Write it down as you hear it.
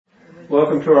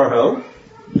Welcome to our home.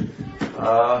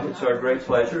 It's our great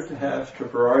pleasure to have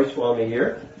Tripurari Swami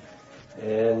here,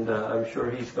 and I'm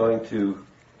sure he's going to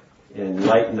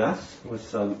enlighten us with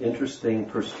some interesting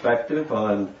perspective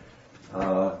on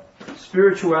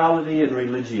spirituality and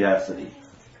religiosity.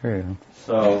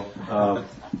 So,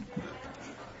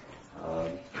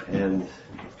 and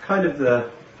kind of the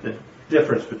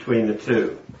difference between the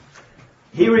two.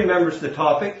 He remembers the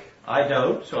topic. I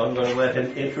don't, so I'm going to let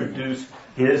him introduce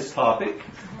his topic.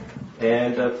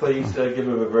 And please give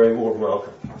him a very warm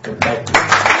welcome. And thank you.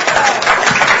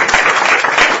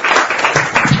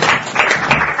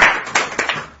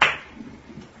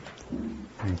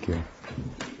 Thank you.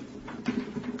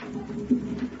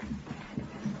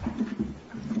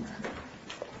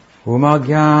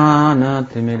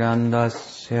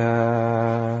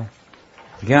 Umagyanatimirandasya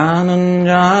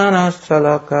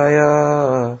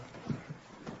Gyananjanashalakaya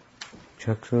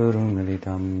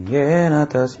Chakshurumilitam Yena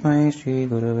Tasmai Shri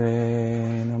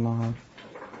Gurave Namaha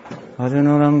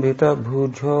Arjunarambita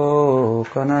Bhujo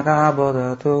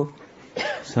Kanarabhadato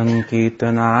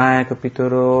Sankirtanayaka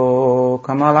Pitaro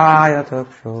Kamalaya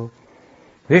Taksho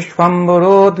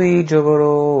Vishvambaro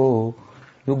Dvijavaro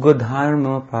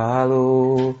Yugadharma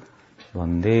Palo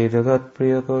Vande Jagat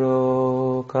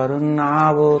Priyakaro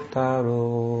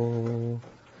Karunavotaro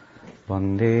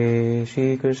Vande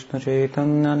Shri Krishna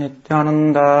Chaitanya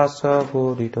Nityananda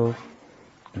Sahodito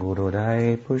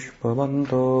Gurudai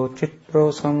Pushpavanto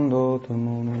Chitro Sando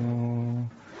Tamono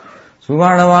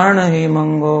Suvarna Varna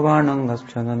Himango Varnangas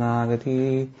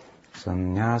Chandanagati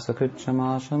Sannyasa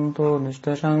Kritshamashanto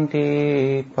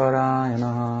Nishtashanti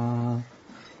Parayana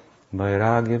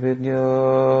Vairagya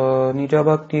Vidya Nija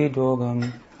Bhakti Yogam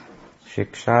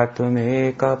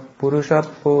Shikshatameka Purusha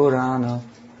Purana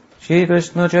Shri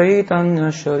Krishna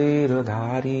Chaitanya Sharira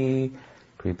Dhari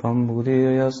Kripam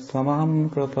Buddhayastamam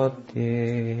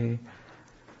Prapadye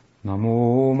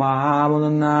Namo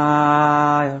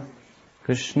Mahamudanaya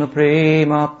Krishna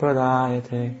Prema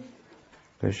Pradayate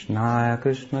Krishnaya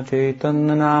Krishna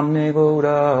Chaitanya Namne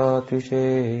Gaura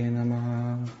Trishe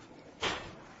Namaha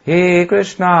He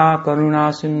Krishna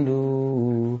Karuna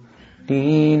Sindhu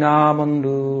Dina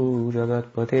Bandhu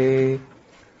Jagatpate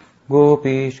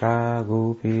Gopisha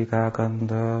Gopika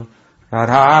Kanta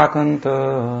Radha Kanta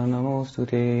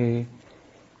Namostute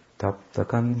Tapta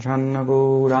Kanchana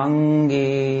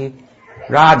Gaurangi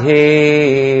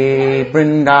Radhe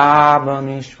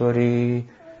Vrindavaneshwari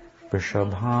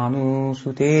Vrishabhanu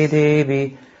Sute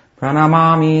Devi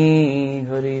Pranamami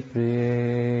Hari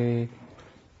Priye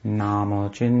Nama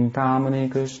Chintamani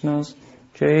Krishnas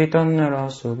Chaitanya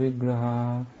Rasa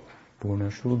Vigraha Purna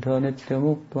Shuddha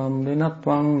Nityamuktam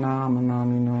Dinatvam Nama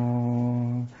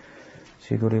Namino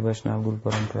Shri Guru Vaishnava Guru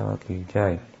Parampara Ki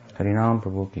Jai Harinam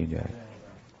Prabhu Ki Jai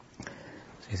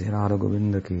Shri Radha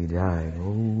Govinda Ki Jai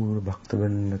Gaur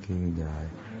Bhaktavinda Ki Jai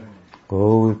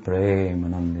Gaur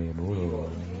Premanande Bolo.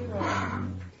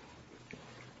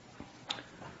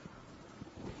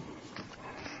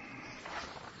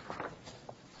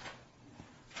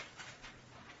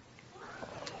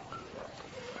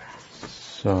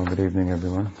 So, good evening,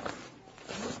 everyone.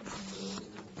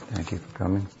 Thank you for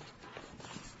coming.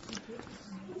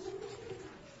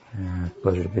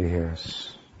 Pleasure to be here.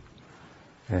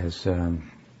 As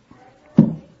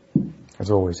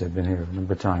always, I've been here a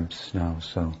number of times now,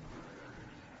 so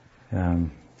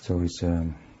it's always a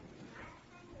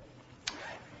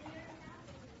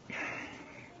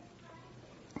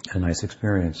nice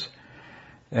experience.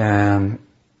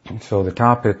 So the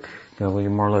topic, you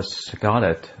more or less got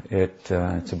it.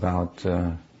 It's about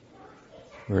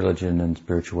religion and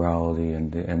spirituality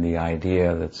and the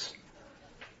idea that's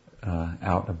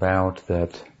out about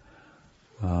that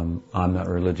I'm not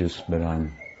religious, but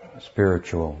I'm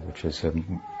spiritual, which is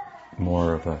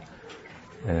more of a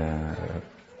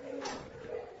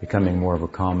becoming more of a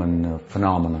common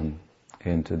phenomenon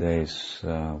in today's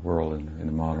world, in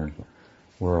the modern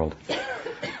world.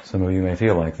 Some of you may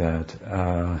feel like that.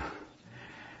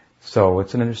 So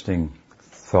it's an interesting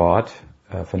thought,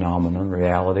 phenomenon,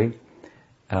 reality.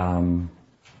 And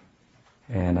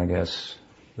I guess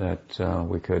that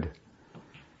we could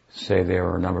say there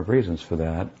are a number of reasons for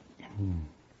that.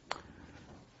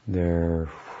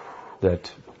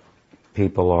 That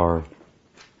people are,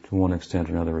 to one extent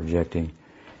or another, rejecting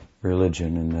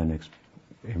religion and then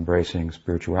embracing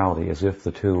spirituality as if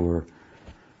the two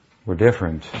were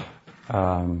different.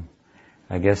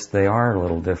 I guess they are a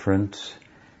little different,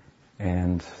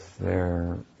 and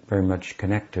they're very much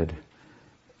connected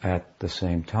at the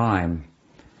same time.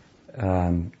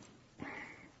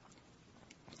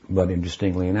 But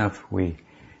interestingly enough, we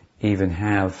even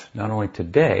have, not only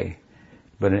today,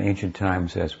 but in ancient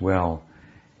times as well,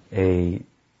 a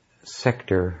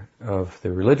sector of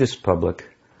the religious public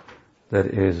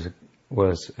that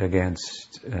was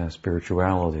against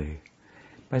spirituality.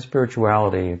 By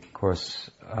spirituality, of course,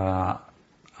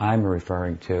 I'm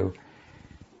referring to,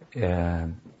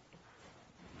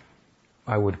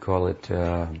 I would call it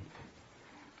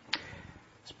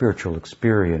spiritual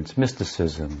experience,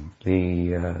 mysticism,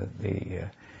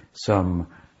 some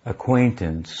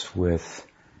acquaintance with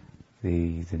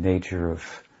the nature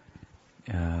of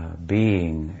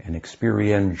being, an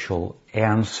experiential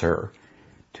answer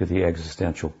to the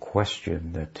existential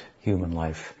question that human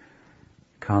life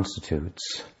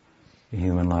constitutes. In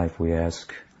human life we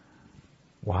ask,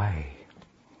 why?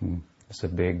 It's a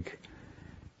big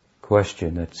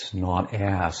question that's not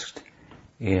asked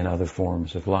in other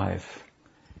forms of life.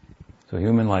 So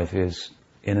human life is,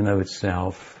 in and of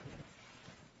itself,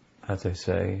 as I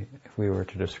say, if we were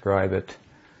to describe it,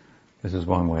 this is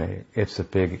one way, it's a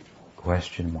big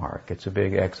question mark. It's a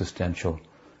big existential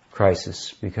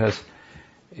crisis, because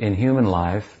in human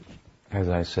life, as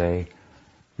I say,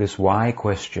 this why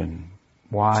question,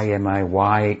 why am I,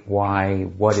 why,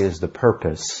 what is the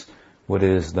purpose, what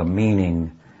is the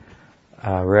meaning,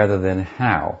 rather than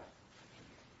how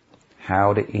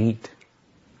to eat,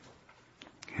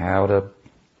 how to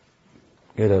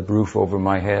get a roof over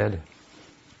my head,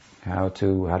 how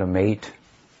to mate,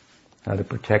 how to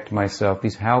protect myself.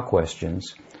 These how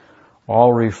questions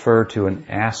all refer to an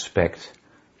aspect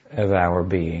of our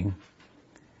being.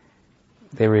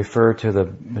 They refer to the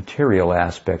material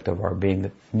aspect of our being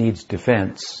that needs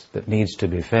defense, that needs to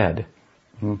be fed,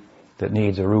 that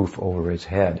needs a roof over its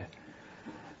head.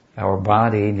 Our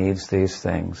body needs these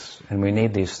things, and we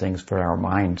need these things for our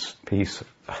mind's peace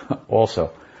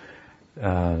also,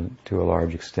 to a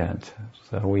large extent.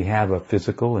 So we have a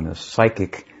physical and a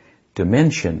psychic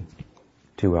dimension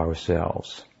to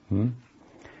ourselves.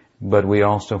 But we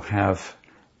also have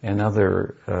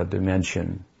another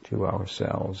dimension to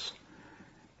ourselves.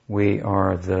 We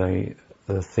are the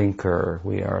thinker,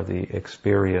 we are the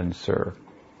experiencer.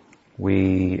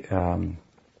 We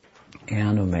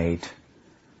animate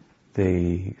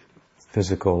the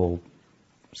physical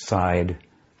side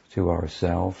to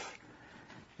ourselves,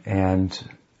 and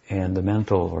the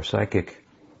mental or psychic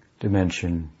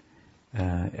dimension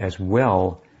as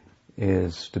well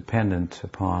is dependent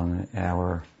upon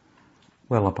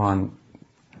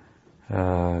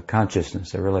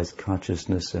consciousness. I realize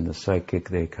consciousness and the psychic,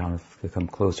 they kind of become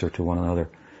closer to one another,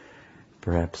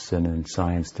 perhaps than in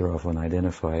science they're often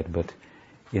identified, but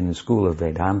in the school of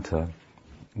Vedanta,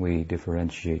 we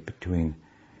differentiate between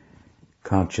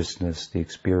consciousness, the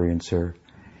experiencer,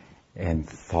 and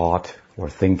thought or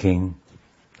thinking,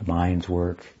 the mind's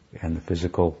work, and the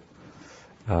physical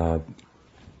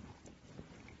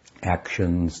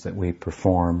actions that we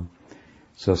perform.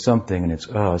 So something, and it's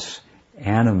us,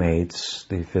 animates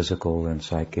the physical and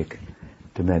psychic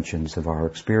dimensions of our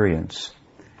experience.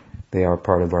 They are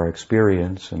part of our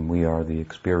experience, and we are the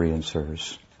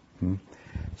experiencers.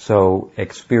 So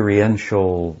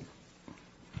experiential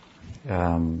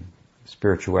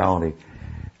spirituality,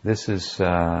 this is,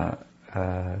 as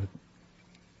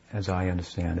I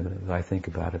understand it, as I think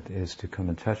about it, is to come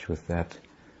in touch with that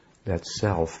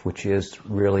self, which is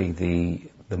really the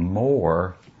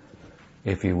more,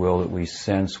 if you will, that we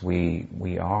sense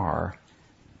we are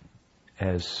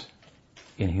as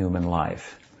in human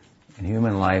life. In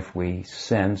human life we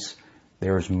sense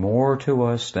there's more to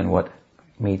us than what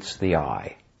meets the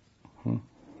eye.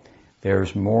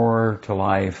 There's more to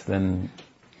life than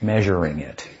measuring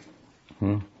it.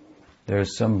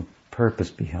 There's some purpose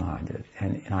behind it,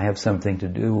 and I have something to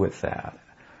do with that.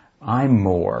 I'm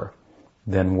more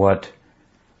than what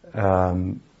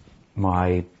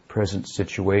my present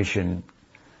situation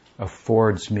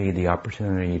affords me the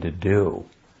opportunity to do.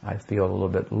 I feel a little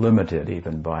bit limited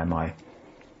even by my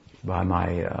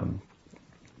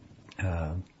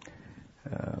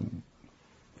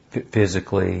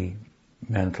physically,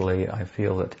 mentally. I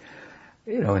feel that,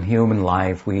 in human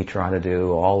life we try to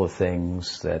do all the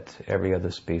things that every other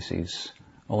species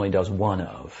only does one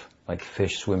of, like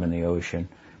fish swim in the ocean,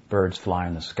 birds fly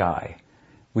in the sky.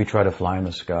 We try to fly in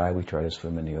the sky, we try to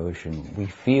swim in the ocean. We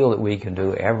feel that we can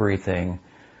do everything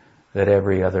that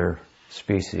every other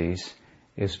species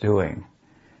is doing.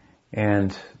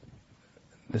 And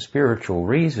the spiritual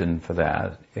reason for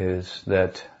that is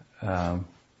that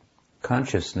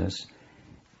consciousness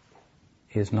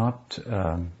is not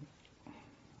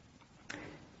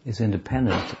is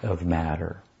independent of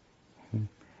matter.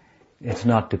 It's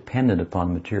not dependent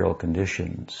upon material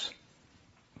conditions.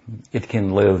 It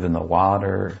can live in the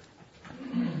water,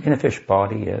 In a fish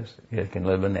body, yes. It can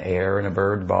live in the air, in a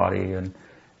bird body, and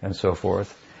so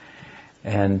forth.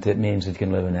 And it means it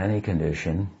can live in any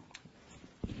condition.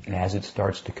 And as it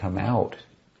starts to come out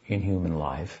in human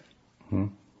life,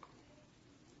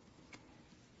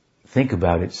 think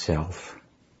about itself.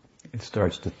 It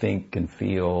starts to think and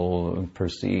feel and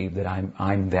perceive that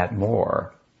I'm that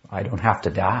more. I don't have to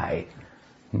die.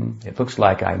 It looks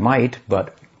like I might,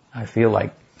 but I feel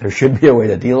like there should be a way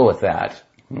to deal with that.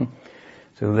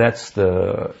 So that's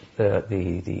the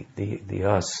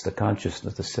us, the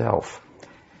consciousness, the self,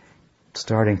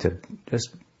 starting to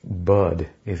just bud,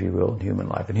 if you will, in human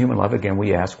life. In human life, again,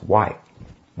 we ask, why?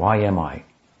 Why am I?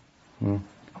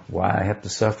 Why I have to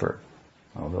suffer,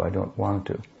 although I don't want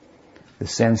to. The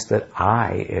sense that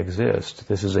I exist.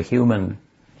 This is a human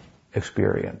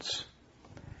experience.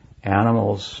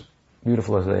 Animals,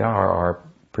 beautiful as they are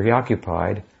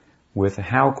preoccupied with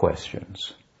how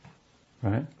questions,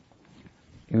 right?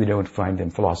 We don't find them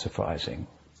philosophizing.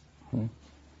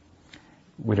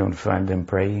 We don't find them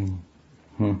praying.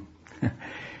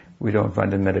 We don't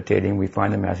find them meditating. We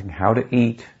find them asking how to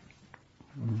eat,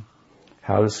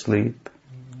 how to sleep,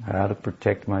 how to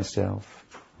protect myself,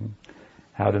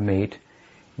 how to mate.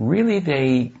 Really,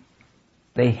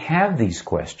 they have these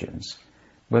questions,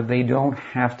 but they don't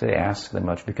have to ask them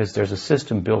much because there's a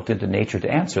system built into nature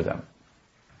to answer them.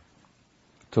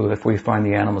 So if we find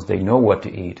the animals, they know what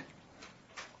to eat,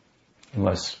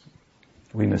 unless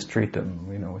we mistreat them.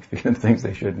 We feed them things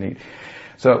they shouldn't eat.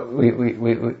 So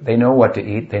they know what to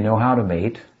eat. They know how to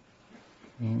mate.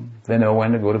 They know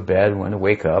when to go to bed, when to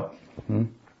wake up.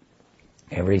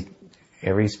 Every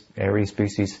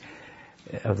species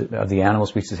of the animal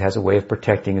species has a way of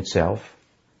protecting itself,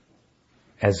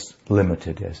 as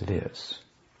limited as it is.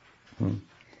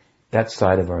 That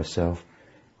side of ourself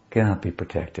cannot be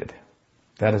protected.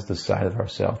 That is the side of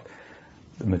ourself,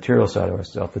 the material side of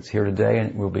ourself that's here today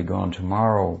and will be gone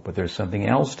tomorrow. But there's something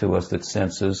else to us that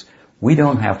senses we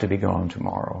don't have to be gone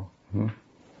tomorrow.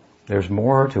 There's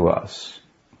more to us.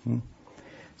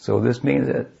 So this means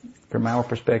that from our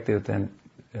perspective then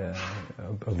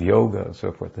of yoga and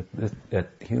so forth, that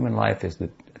human life is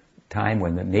the time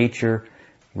when the nature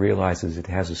realizes it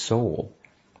has a soul.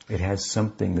 It has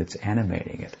something that's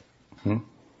animating it,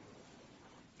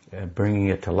 bringing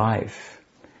it to life.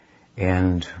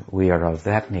 And we are of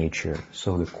that nature.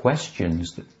 So the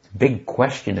questions, the big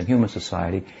question in human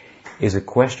society is a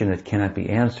question that cannot be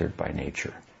answered by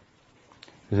nature.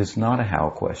 Because it's not a how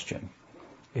question.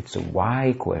 It's a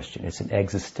why question. It's an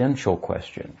existential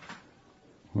question.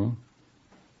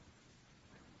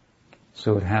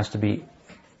 So it has to be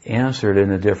answered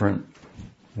in a different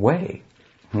way.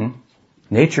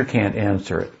 Nature can't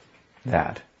answer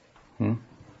that.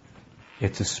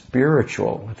 It's a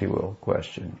spiritual, if you will,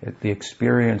 question. The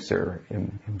experiencer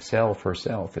himself,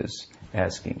 herself, is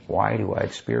asking, why do I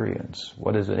experience?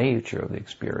 What is the nature of the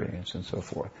experience? And so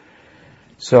forth.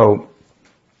 So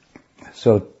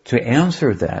to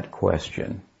answer that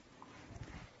question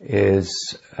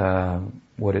is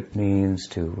what it means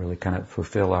to really kind of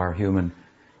fulfill our human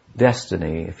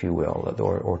destiny, if you will,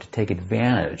 or to take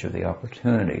advantage of the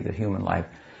opportunity that human life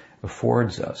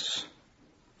affords us.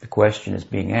 The question is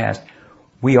being asked.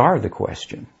 We are the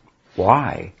question.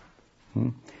 Why?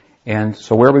 And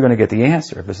so where are we going to get the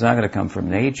answer if it's not going to come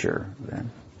from nature then?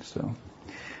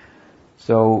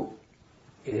 So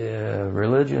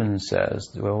religion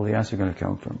says, well, the answer is going to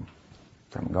come from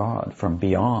God, from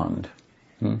beyond,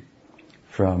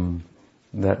 from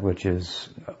that which is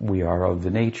we are of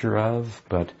the nature of,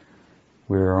 but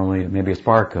we're only maybe a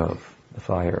spark of the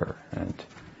fire,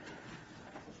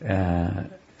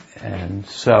 and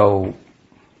so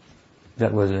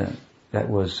that was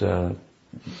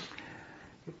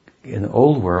in the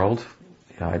old world,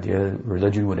 the idea that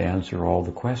religion would answer all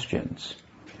the questions.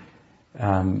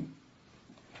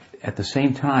 At the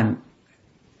same time,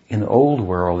 in the old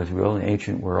world, if you will, in the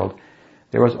ancient world,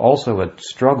 there was also a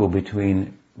struggle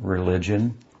between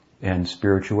religion and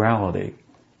spirituality.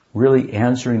 Really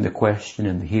answering the question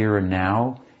in the here and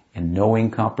now and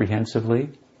knowing comprehensively.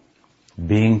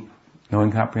 Knowing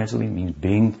comprehensively means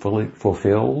being fully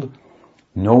fulfilled.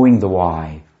 Knowing the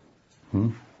why.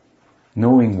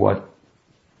 Knowing what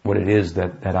it is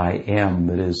that I am,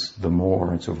 that is the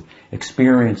more, and so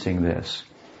experiencing this.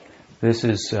 This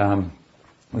is,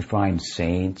 we find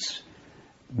saints,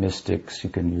 mystics, you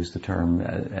can use the term,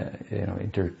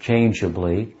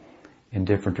 interchangeably in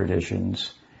different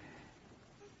traditions,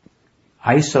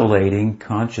 isolating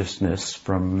consciousness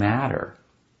from matter.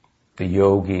 The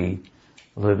yogi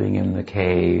living in the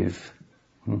cave,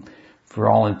 for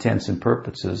all intents and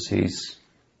purposes, he's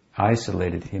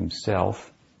isolated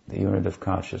himself, the unit of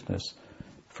consciousness,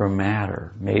 from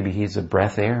matter. Maybe he's a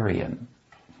breatharian,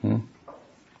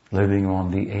 living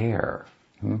on the air.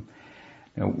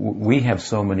 We have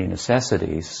so many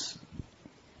necessities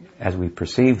as we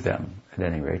perceive them, at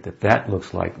any rate, that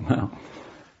looks like, well,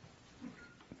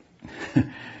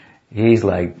 he's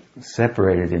like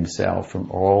separated himself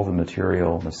from all the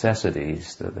material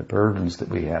necessities, the burdens that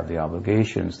we have, the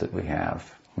obligations that we have.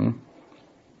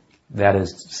 That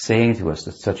is saying to us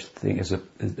that such a thing as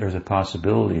there's a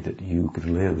possibility that you could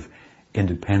live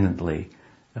independently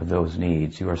of those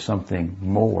needs. You are something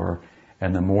more,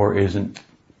 and the more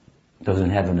doesn't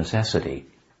have a necessity.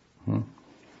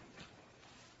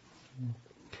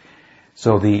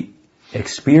 So the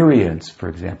experience, for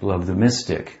example, of the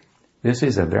mystic, this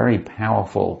is a very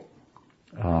powerful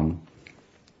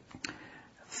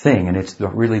thing, and it's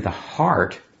really the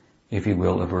heart, if you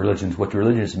will, of religion, what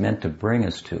religion is meant to bring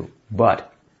us to.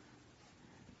 But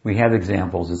we have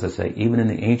examples, as I say, even in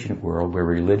the ancient world where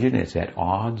religion is at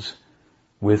odds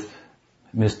with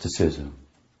mysticism,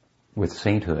 with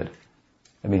sainthood.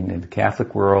 I mean, in the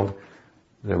Catholic world,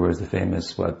 there was the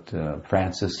famous,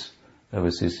 Francis of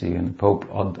Assisi, and the Pope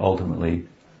ultimately,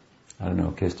 I don't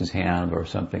know, kissed his hand or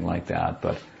something like that,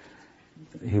 but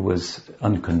he was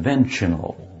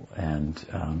unconventional, and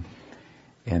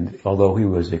although he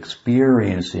was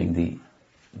experiencing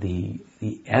the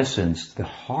essence, the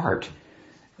heart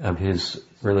of his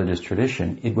religious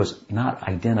tradition, it was not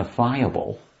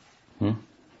identifiable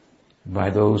by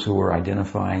those who were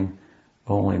identifying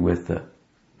only with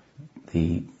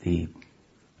the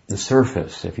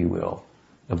surface, if you will,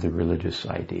 of the religious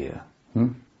idea.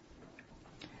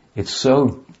 It's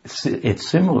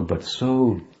similar but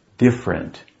so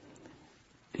different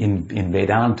in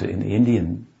Vedanta, in the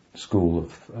Indian school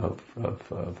of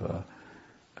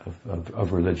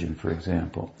religion, for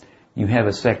example. You have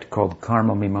a sect called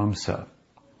Karma Mimamsa.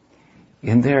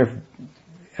 In there,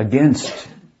 against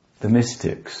the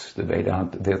mystics, the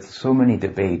Vedanta, there's so many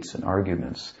debates and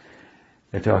arguments.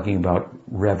 They're talking about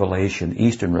revelation,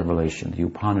 Eastern revelation, the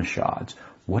Upanishads.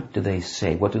 What do they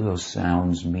say? What do those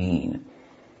sounds mean?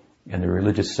 And the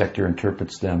religious sector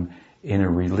interprets them in a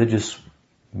religious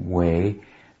way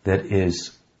that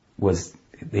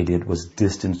was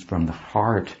distanced from the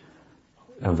heart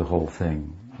of the whole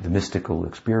thing, the mystical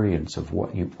experience of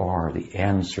what you are, the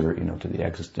answer, to the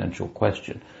existential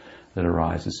question that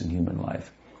arises in human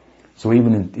life. So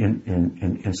even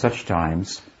in such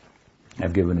times,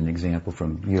 I've given an example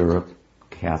from Europe,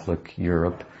 Catholic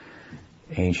Europe,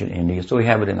 ancient India. So we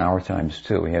have it in our times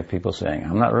too. We have people saying,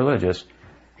 I'm not religious,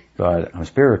 but I'm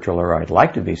spiritual, or I'd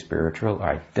like to be spiritual,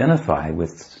 I identify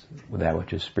with that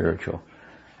which is spiritual.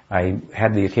 I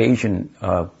had the occasion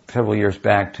several years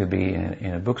back to be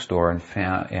in a bookstore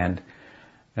and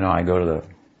I go to the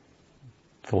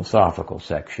philosophical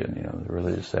section, the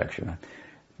religious section. I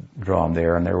draw them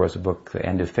there, and there was a book, The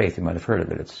End of Faith. You might have heard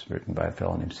of it. It's written by a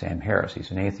fellow named Sam Harris.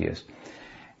 He's an atheist.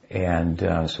 And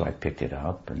so I picked it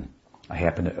up, and I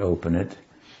happened to open it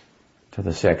to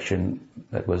the section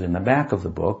that was in the back of the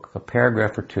book, a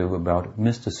paragraph or two about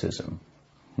mysticism.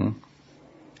 The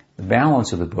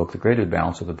balance of the book, the greater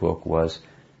balance of the book was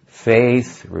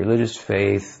faith, religious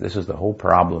faith. This is the whole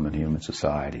problem in human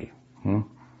society.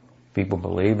 People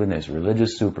believe in these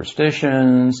religious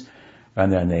superstitions,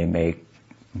 and then they make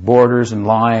borders and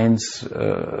lines,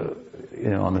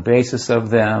 on the basis of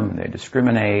them, and they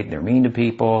discriminate, they're mean to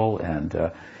people,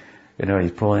 and,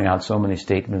 he's pulling out so many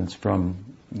statements from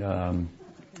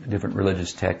different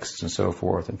religious texts and so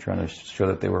forth, and trying to show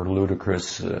that they were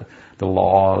ludicrous, the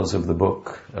laws of the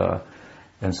book,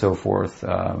 and so forth.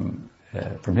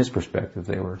 From his perspective,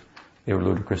 they were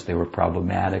ludicrous, they were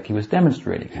problematic. He was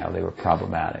demonstrating how they were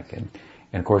problematic. And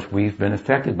of course, we've been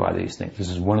affected by these things. This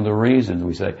is one of the reasons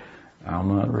we say,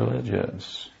 I'm not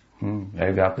religious.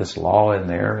 They've got this law in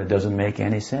there, it doesn't make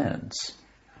any sense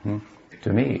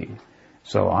to me.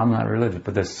 So I'm not religious.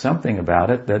 But there's something about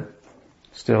it that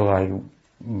still I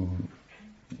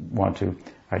want to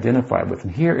identify with.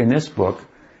 And here in this book,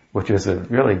 which is a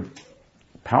really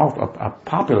powerful, a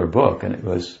popular book, and it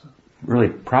was really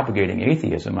propagating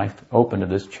atheism, I opened to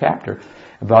this chapter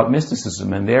about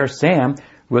mysticism, and there Sam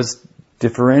was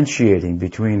differentiating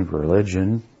between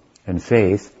religion and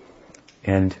faith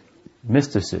and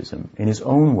mysticism in his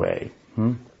own way.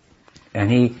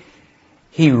 And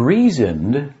he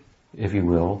reasoned, if you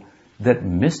will, that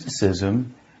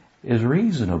mysticism is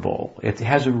reasonable. It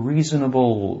has a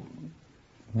reasonable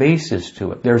basis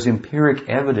to it. There's empiric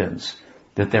evidence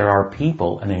that there are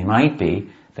people, and they might be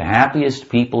the happiest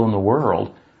people in the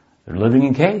world, they're living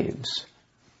in caves.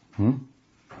 And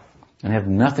have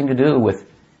nothing to do with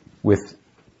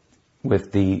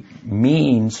the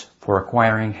means for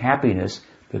acquiring happiness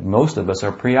that most of us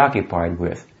are preoccupied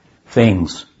with.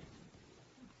 Things.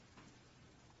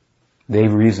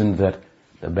 They've reasoned that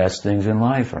the best things in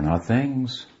life are not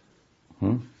things.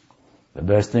 The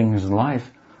best things in life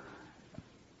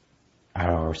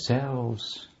are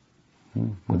ourselves.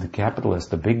 With the capital S,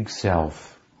 the big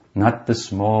self. Not the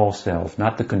small self,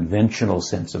 not the conventional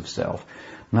sense of self.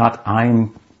 Not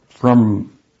I'm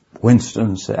from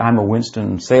I'm a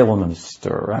Winston-Salemist,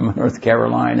 or I'm a North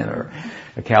Carolinian, or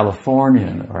a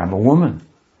Californian, or I'm a woman,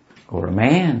 or a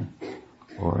man,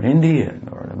 or an Indian,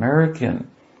 or an American.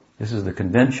 This is the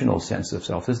conventional sense of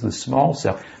self. This is the small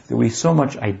self that we so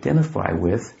much identify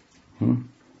with,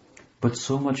 but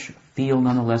so much feel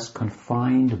nonetheless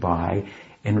confined by,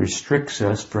 and restricts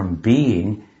us from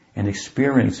being and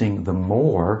experiencing the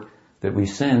more that we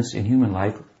sense in human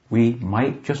life we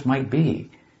might be.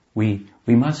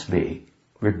 We must be.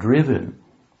 We're driven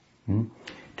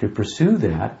to pursue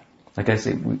that. Like I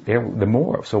say, the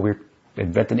more. So we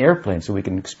invent an airplane so we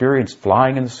can experience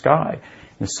flying in the sky,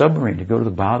 in a submarine, to go to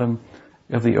the bottom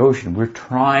of the ocean. We're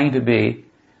trying to be,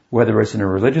 whether it's in a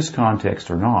religious context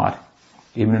or not,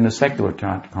 even in a secular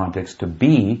context, to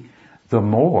be the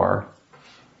more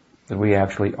that we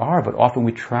actually are. But often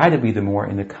we try to be the more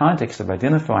in the context of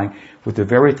identifying with the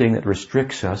very thing that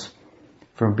restricts us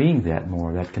from being that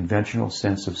more, that conventional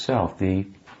sense of self, the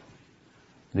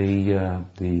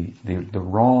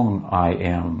wrong I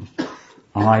am.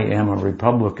 I am a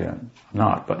Republican.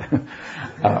 Not, but,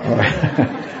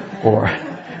 or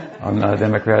I'm not a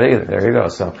Democrat either. There you go.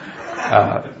 So,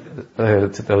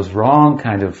 those wrong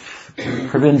kind of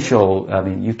provincial,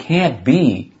 you can't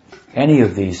be any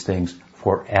of these things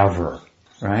forever,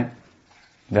 right?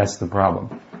 That's the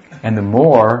problem. And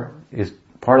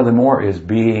part of the more is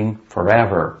being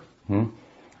forever.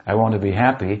 I want to be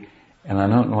happy, and I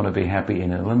don't want to be happy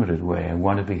in a limited way. I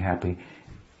want to be happy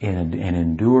in an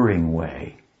enduring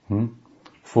way.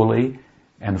 Fully,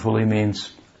 and fully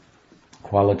means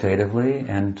qualitatively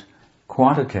and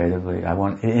quantitatively. I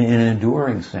want in an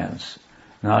enduring sense,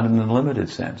 not in a limited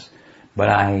sense. But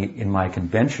in my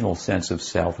conventional sense of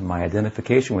self, and my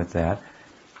identification with that,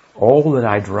 all that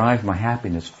I derive my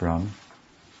happiness from,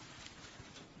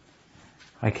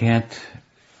 I can't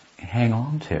hang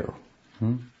on to.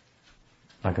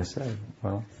 Like I said,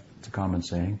 well, it's a common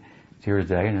saying, it's here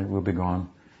today and it will be gone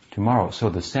tomorrow. So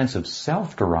the sense of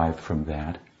self derived from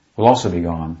that will also be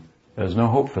gone. There's no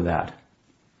hope for that.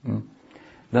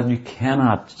 That you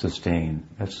cannot sustain.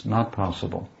 That's not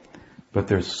possible. But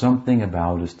there's something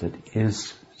about us that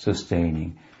is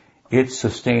sustaining. It's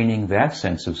sustaining that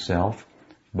sense of self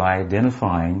by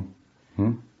identifying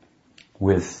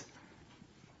with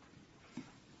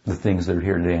the things that are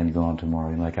here today and gone tomorrow.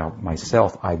 And like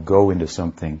myself, I go into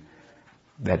something,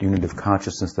 that unit of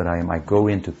consciousness that I am. I go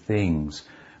into things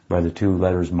by the two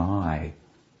letters my.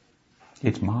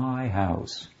 It's my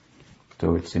house.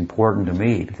 So it's important to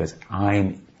me because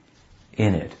I'm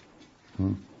in it.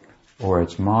 Or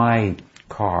it's my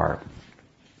car.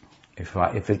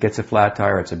 If it gets a flat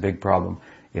tire, it's a big problem.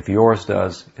 If yours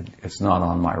does, it's not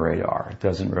on my radar. It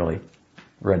doesn't really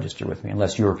register with me.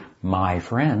 Unless you're my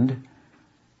friend,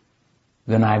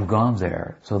 then I've gone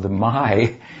there. So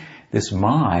this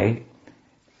my,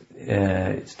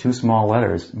 it's two small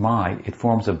letters, my, it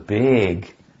forms a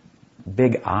big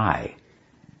I.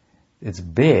 It's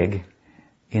big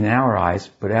in our eyes,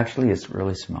 but actually it's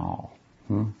really small.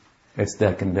 It's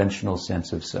that conventional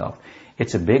sense of self.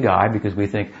 It's a big I because we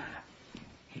think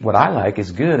what I like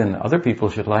is good and other people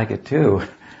should like it too.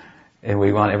 And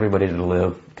we want everybody to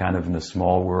live kind of in the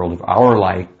small world of our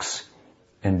likes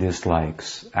and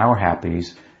dislikes, our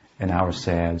happies and our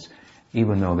sads,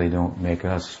 even though they don't make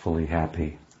us fully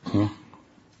happy.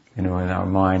 In our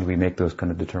mind we make those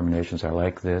kind of determinations. I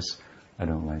like this, I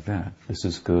don't like that. This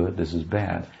is good, this is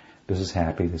bad. This is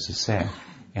happy, this is sad.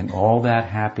 And all that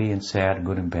happy and sad,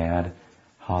 good and bad,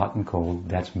 hot and cold,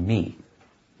 that's me.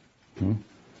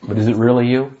 But is it really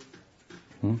you?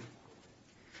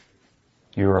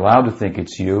 You're allowed to think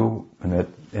it's you, and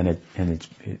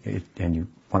you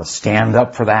want to stand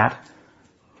up for that,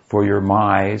 for your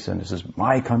my's, and this is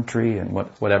my country, and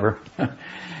whatever,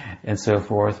 and so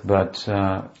forth. But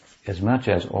as much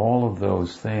as all of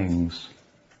those things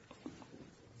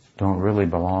don't really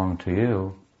belong to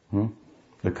you,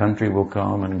 the country will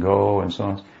come and go, and so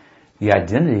on. The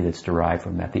identity that's derived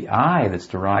from that, the I that's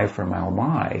derived from our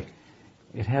my,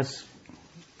 there's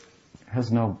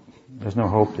no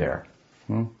hope there.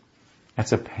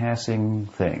 That's a passing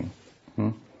thing.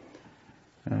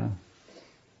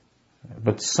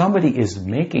 But somebody is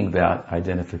making that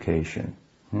identification.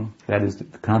 That is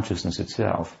the consciousness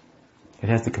itself. It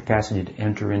has the capacity to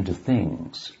enter into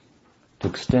things. to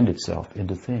extend itself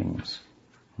into things.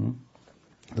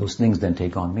 Those things then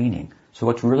take on meaning. So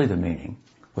what's really the meaning?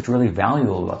 What's really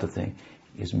valuable about the thing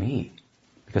is me.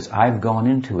 Because I've gone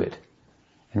into it.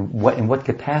 And in what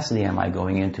capacity am I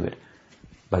going into it?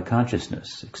 By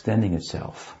consciousness, extending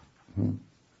itself.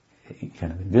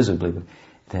 Kind of invisibly, but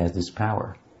it has this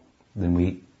power. Then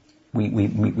we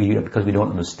because we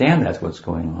don't understand that's what's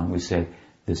going on, we say,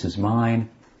 this is mine.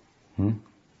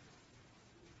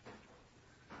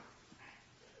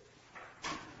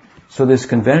 So this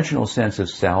conventional sense of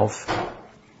self,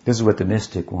 this is what the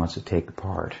mystic wants to take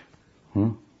apart.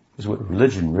 This is what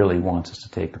religion really wants us to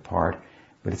take apart,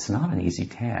 but it's not an easy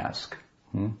task.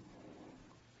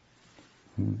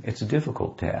 It's a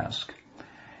difficult task.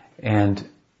 And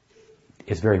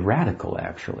it's very radical,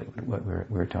 actually, what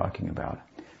we're talking about.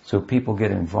 So people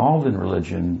get involved in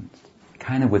religion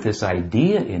kind of with this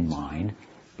idea in mind,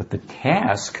 but the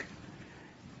task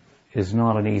is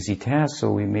not an easy task,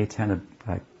 so we may tend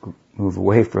to move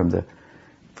away from the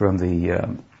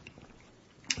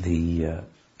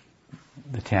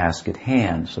task at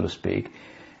hand, so to speak,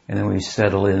 and then we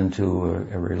settle into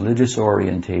a religious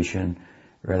orientation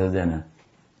rather than a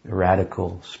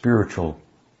radical spiritual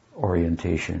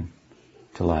orientation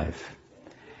to life.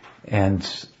 And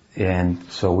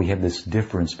so we have this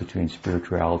difference between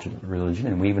spirituality and religion,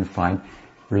 and we even find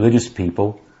religious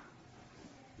people.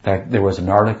 In fact, there was an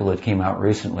article that came out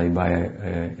recently by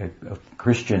a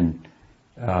Christian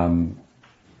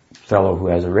fellow who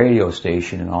has a radio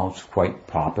station and all. It's quite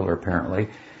popular apparently,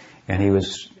 and he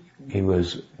was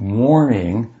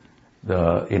warning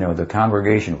the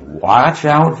congregation, watch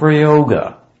out for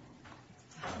yoga.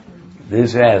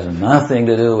 This has nothing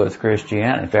to do with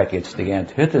Christianity. In fact, it's the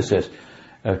antithesis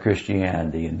of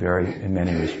Christianity in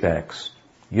many respects.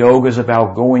 Yoga is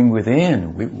about going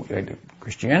within.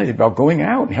 Christianity is about going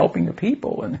out and helping the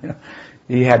people. And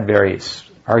he had various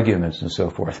arguments and so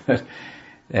forth.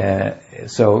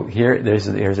 So there's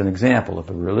an example of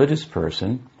a religious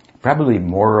person, probably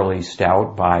morally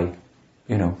stout by,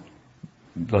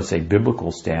 let's say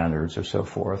biblical standards or so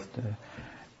forth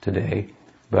today,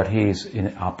 but he's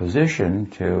in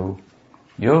opposition to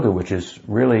yoga, which is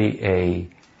really a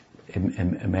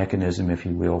mechanism, if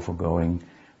you will, for going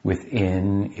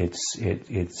within. It's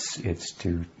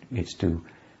to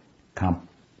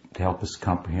help us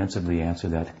comprehensively answer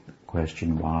that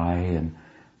question, why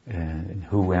and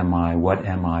who am I,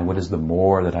 what is the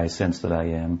more that I sense that I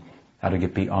am, how to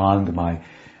get beyond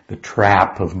the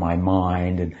trap of my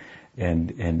mind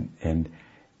and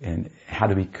how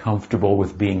to be comfortable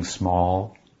with being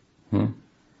small.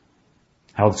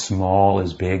 How small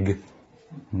is big.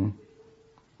 To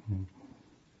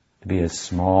be as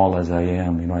small as I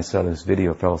am. I saw this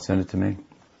video, a fellow sent it to me.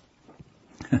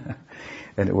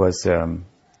 And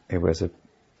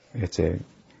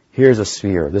here's a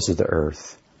sphere, this is the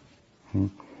Earth.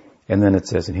 And then it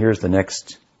says, and here's the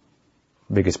next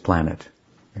biggest planet.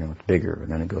 It's bigger,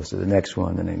 and then it goes to the next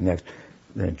one, and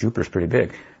then Jupiter's pretty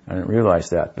big. I didn't realize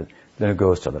that, but then it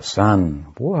goes to the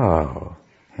sun. Wow.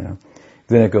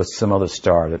 Then it goes to some other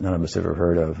star that none of us ever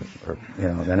heard of, or,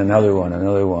 then another one,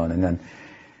 and then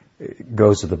it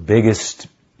goes to the biggest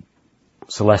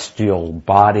celestial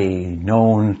body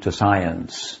known to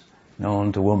science,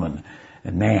 known to woman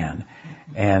and man.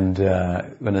 And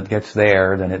when it gets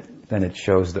there, then it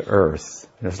shows the Earth.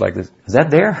 And it's like this. Is that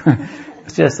there?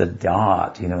 It's just a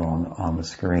dot, on the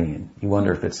screen. You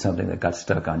wonder if it's something that got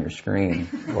stuck on your screen,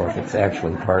 or if it's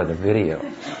actually part of the video.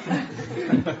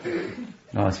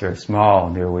 No, it's very small,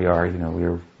 and here we are.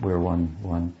 We're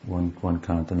one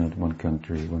continent, one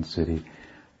country, one city,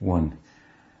 one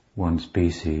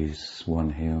species, one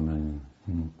human.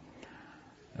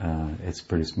 It's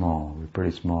pretty small. We're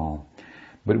pretty small,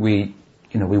 but we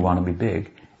want to be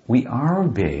big. We are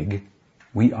big.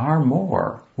 We are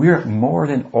more. We are more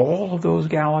than all of those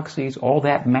galaxies, all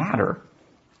that matter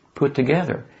put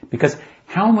together. Because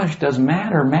how much does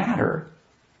matter matter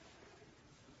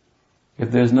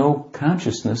if there's no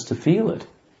consciousness to feel it,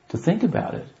 to think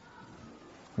about it?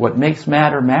 What makes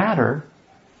matter matter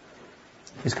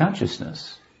is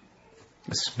consciousness.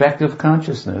 The speck of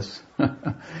consciousness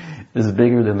is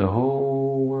bigger than the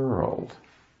whole world.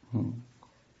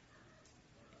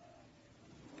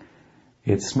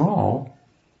 It's small,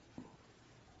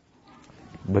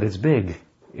 but it's big.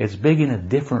 It's big in a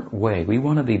different way. We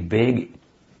want to be big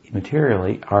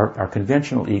materially. Our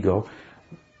conventional ego,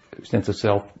 sense of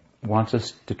self, wants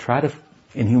us to try to,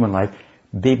 in human life,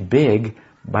 be big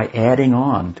by adding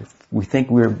on. We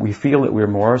feel that we're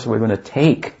more, so we're going to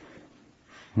take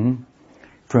from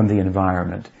the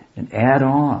environment and add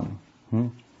on,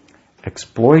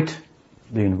 exploit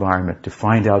the environment to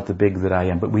find out the big that I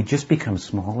am, but we just become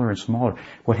smaller and smaller.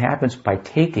 What happens by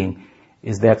taking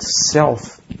is that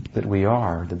self that we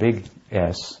are, the big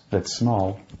S, that's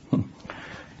small,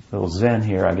 little Zen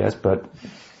here, I guess, but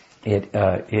it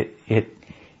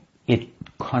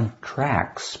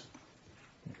contracts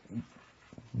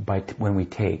when we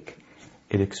take.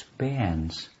 It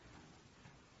expands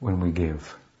when we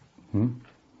give.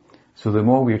 So the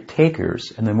more we're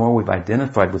takers, and the more we've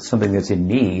identified with something that's in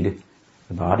need,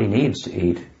 the body needs to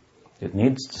eat, it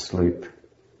needs to sleep,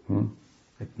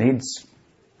 it needs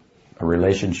a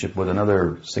relationship with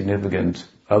another significant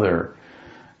other,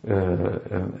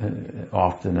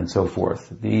 often, and so forth.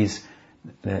 These,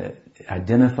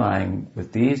 identifying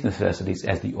with these necessities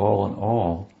as the all in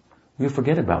all, we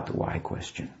forget about the why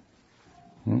question.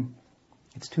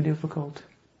 It's too difficult.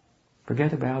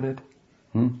 Forget about it.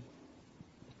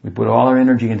 We put all our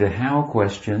energy into how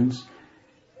questions.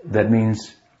 That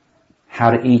means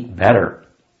how to eat better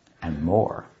and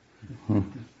more.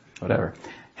 Whatever.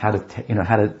 How to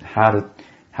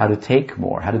take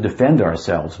more. How to defend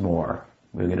ourselves more.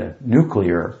 We get a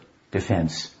nuclear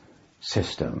defense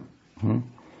system.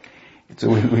 So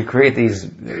we create these.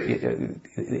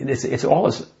 It's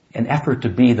all an effort to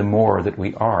be the more that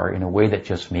we are in a way that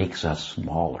just makes us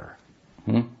smaller.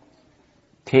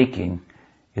 Taking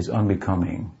is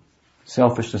unbecoming.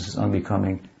 Selfishness is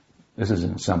unbecoming. This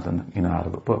isn't something, out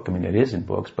of a book. I mean, it is in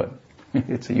books, but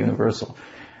it's a universal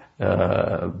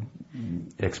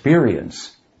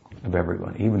experience of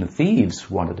everyone. Even the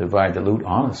thieves want to divide the loot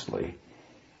honestly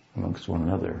amongst one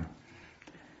another.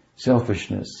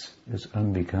 Selfishness is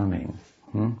unbecoming.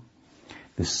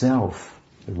 The self,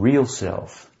 the real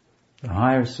self, the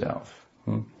higher self,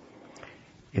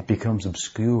 it becomes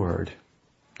obscured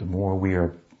the more we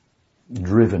are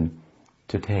driven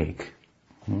to take.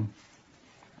 And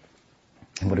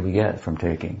what do we get from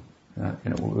taking?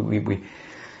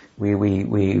 We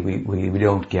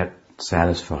don't get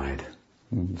satisfied.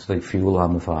 It's like fuel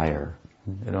on the fire.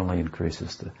 It only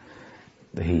increases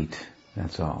the heat.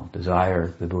 That's all.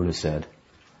 Desire, the Buddha said,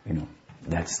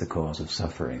 that's the cause of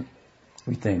suffering.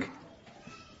 We think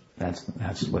that's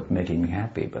what's making me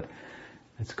happy, but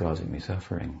it's causing me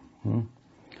suffering.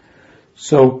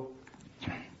 So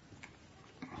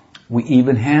we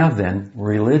even have then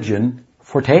religion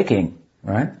for taking,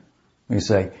 right? We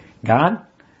say, God,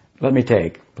 let me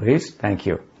take, please, thank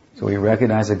you. So we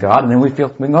recognize a God, and then we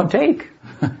feel we're going to take.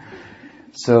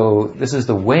 So this is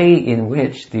the way in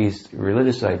which these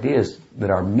religious ideas that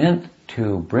are meant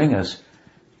to bring us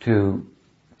to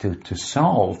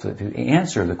solve, to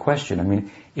answer the question. I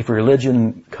mean, if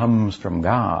religion comes from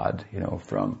God,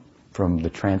 from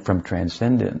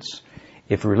transcendence,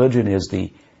 if religion is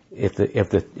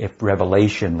if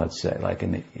revelation, let's say, like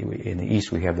in the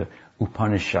East we have the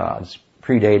Upanishads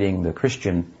predating the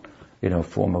Christian,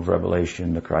 form of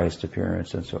revelation, the Christ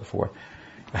appearance and so forth,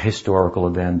 a historical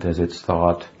event as it's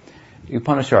thought. The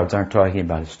Upanishads aren't talking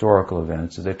about historical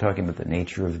events, they're talking about the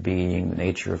nature of being, the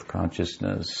nature of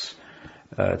consciousness.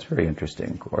 It's very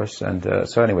interesting, of course. And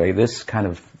so anyway, this kind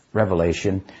of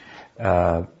revelation,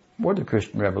 or the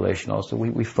Christian revelation also,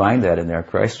 we find that in there.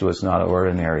 Christ was not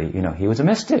ordinary, he was a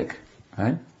mystic,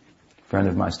 right? A friend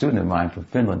of mine, student of mine from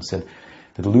Finland said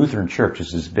that the Lutheran Church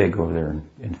is big over there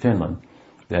in Finland,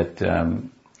 that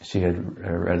she had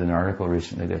read an article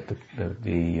recently that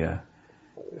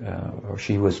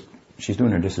she's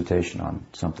doing her dissertation on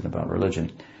something about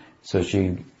religion. So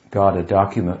she got a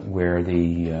document where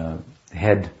the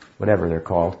head, whatever they're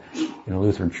called, in a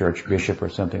Lutheran church, bishop or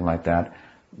something like that,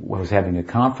 was having a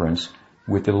conference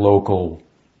with the local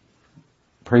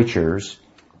preachers,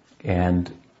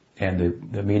 and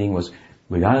the meeting was,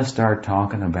 we got to start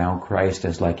talking about Christ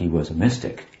as like he was a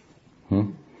mystic,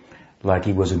 like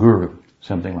he was a guru,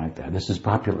 something like that. This is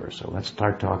popular, so let's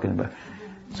start talking about.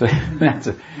 So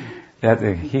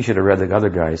he should have read the other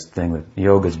guy's thing that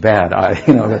yoga's bad.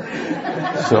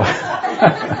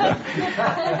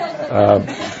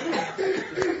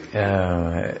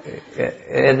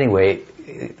 Anyway,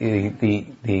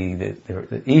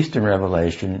 the Eastern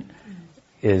revelation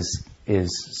is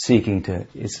seeking to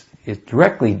is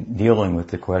directly dealing with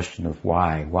the question of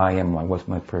why. Why am I? What's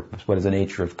my purpose? What is the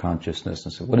nature of consciousness?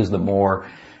 And so, what is the more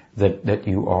that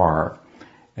you are,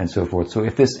 and so forth. So,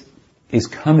 if this is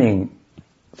coming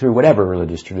through whatever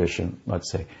religious tradition,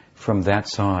 let's say, from that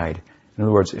side, in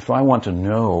other words, if I want to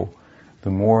know the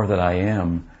more that I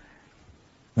am,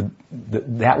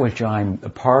 that which I'm a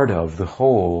part of, the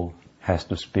whole, has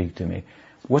to speak to me.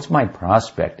 What's my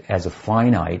prospect as a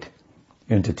finite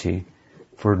entity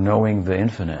for knowing the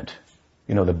infinite?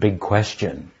 The big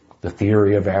question, the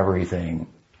theory of everything.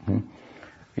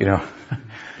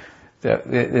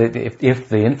 if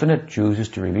the infinite chooses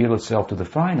to reveal itself to the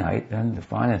finite, then the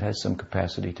finite has some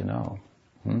capacity to know.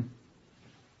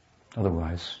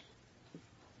 Otherwise,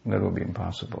 that will be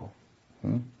impossible.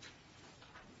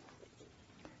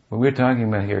 What we're talking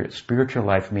about here, spiritual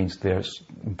life means there's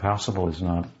impossible is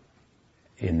not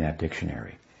in that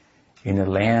dictionary. In a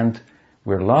land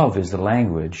where love is the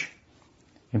language,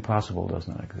 impossible does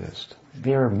not exist.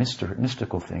 There are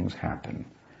mystical things happen.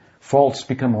 Faults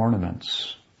become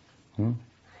ornaments. When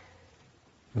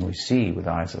we see with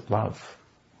eyes of love.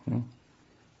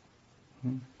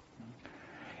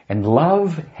 And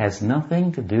love has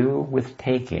nothing to do with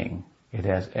taking. It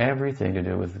has everything to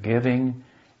do with giving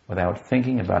without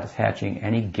thinking about attaching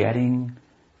any getting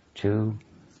to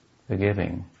the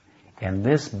giving. And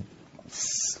this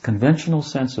conventional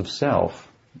sense of self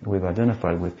we've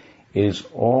identified with is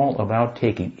all about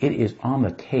taking. It is on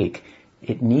the take.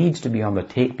 It needs to be on the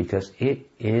take because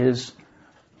it's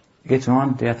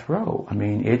on death row. I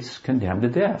mean, it's condemned to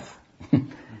death.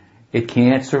 It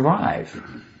can't survive.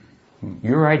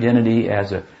 Your identity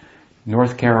as a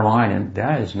North Carolinian,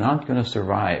 that is not going to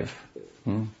survive.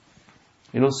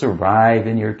 It'll survive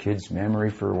in your kid's memory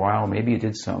for a while. Maybe you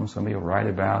did something, somebody will write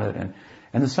about it,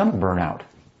 and the sun will burn out.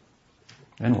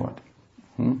 Then what?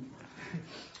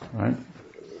 Right?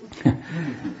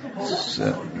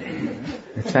 So,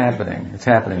 it's happening. It's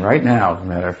happening right now, as a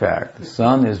matter of fact. The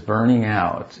sun is burning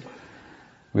out.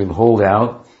 We'll hold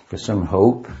out for some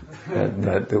hope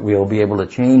that we'll be able to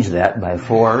change that by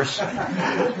force,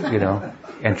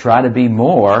 and try to be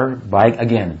more by,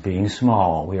 again, being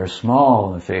small. We are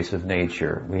small in the face of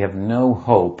nature. We have no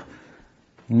hope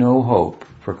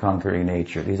for conquering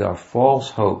nature. These are false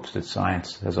hopes that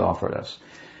science has offered us.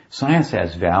 Science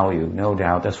has value, no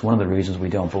doubt. That's one of the reasons we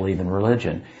don't believe in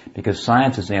religion, because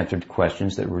science has answered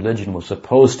questions that religion was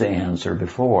supposed to answer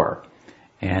before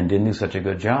and didn't do such a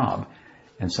good job.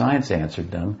 And science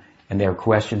answered them, and there are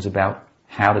questions about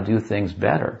how to do things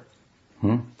better,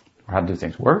 or how to do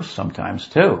things worse sometimes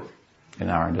too in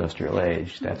our industrial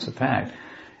age. That's a fact.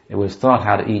 It was thought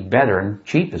how to eat better, and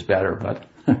cheap is better, but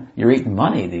you're eating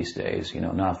money these days,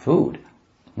 not food.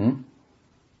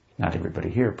 Not everybody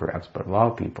here, perhaps, but a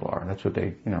lot of people are. That's what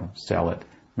they, sell at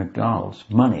McDonald's.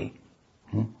 Money.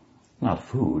 Not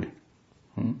food.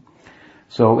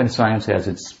 So, and science has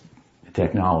its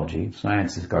technology.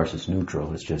 Science, of course, is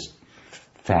neutral. It's just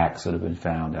facts that have been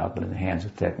found out, but in the hands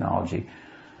of technology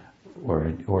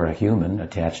or a human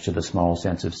attached to the small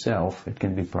sense of self, it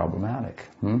can be problematic.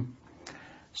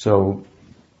 So,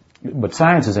 but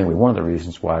science is anyway one of the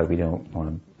reasons why we don't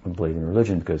want to believe in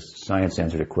religion, because science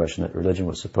answered a question that religion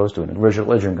was supposed to, and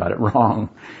religion got it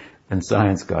wrong, and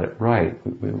science got it right.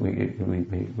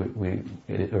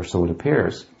 Or so it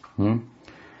appears. Modern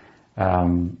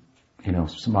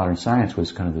science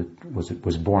was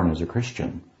was born as a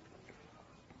Christian.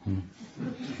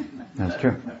 That's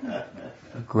true.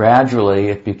 Gradually,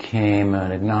 it became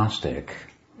an agnostic.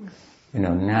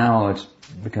 Now it's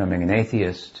becoming an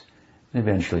atheist, and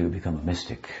eventually it will become a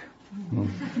mystic.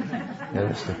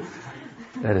 That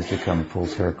has become full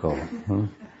circle.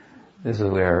 This is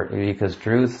where, because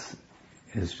truth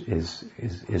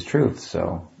is truth.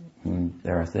 So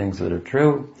there are things that are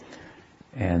true,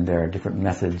 and there are different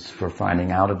methods for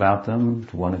finding out about them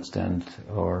to one extent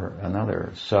or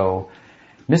another. So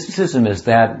mysticism is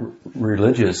that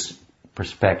religious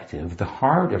perspective, the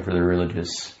heart of the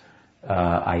religious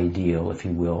ideal, if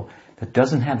you will, that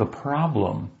doesn't have a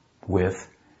problem with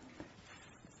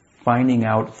finding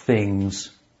out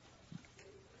things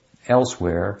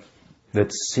elsewhere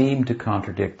that seem to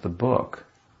contradict the book,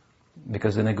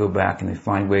 because then they go back and they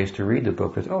find ways to read the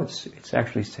book that, it's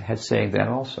actually saying that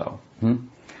also.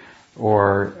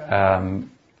 Or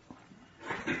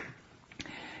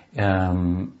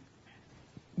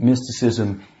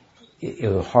mysticism,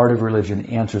 the heart of religion,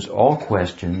 answers all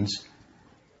questions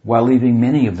while leaving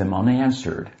many of them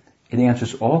unanswered. It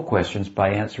answers all questions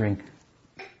by answering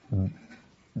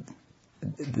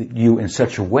you in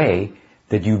such a way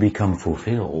that you become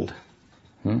fulfilled,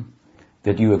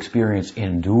 that you experience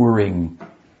enduring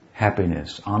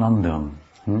happiness, anandam,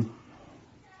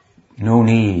 no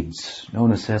needs, no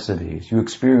necessities. You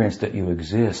experience that you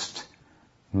exist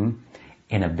in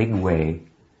a big way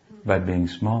by being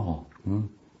small,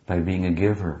 by being a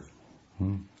giver,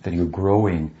 that you're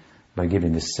growing by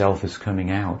giving. The self is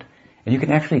coming out, and you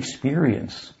can actually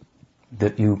experience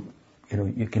that you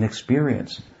can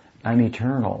experience, I'm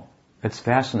eternal. It's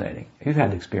fascinating. You've had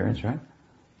the experience, right?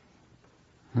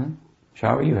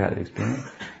 Shari, you had the experience.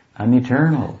 I'm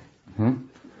eternal.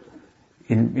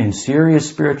 In serious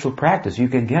spiritual practice, you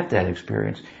can get that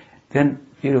experience. then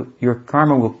your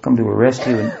karma will come to arrest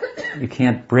you and you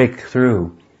can't break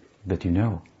through. But you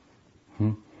know.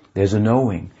 There's a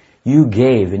knowing. You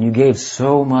gave, and you gave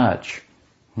so much.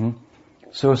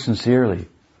 So sincerely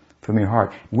from your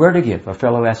heart. Where to give? A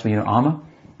fellow asked me,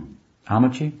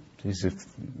 Amachi, he's a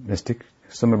mystic.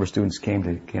 Some of our students came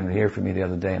to hear from me the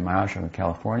other day in my ashram in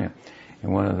California.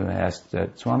 And one of them asked,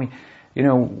 Swami,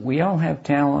 we all have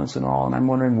talents and all, and I'm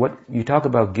wondering what, you talk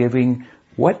about giving,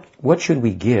 what should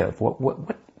we give?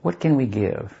 What can we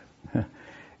give?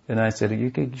 And I said,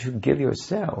 you should give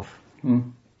yourself.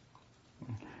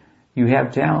 You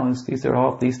have talents, these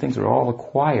things are all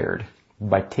acquired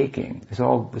by taking. It's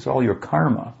all your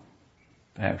karma,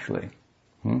 actually.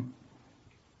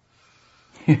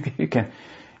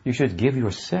 You should give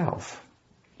yourself.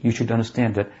 You should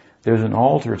understand that there's an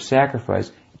altar of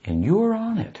sacrifice and you're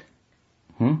on it.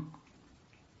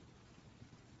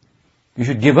 You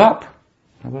should give up.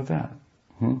 How about that?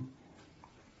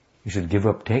 You should give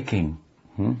up taking.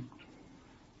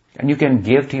 And you can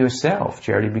give to yourself.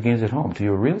 Charity begins at home, to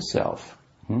your real self.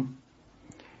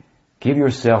 Give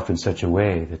yourself in such a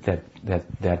way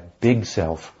that big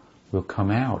self will come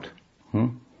out.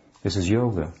 This is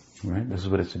yoga, right? This is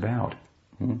what it's about.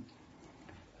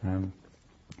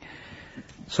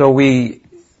 So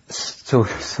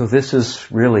this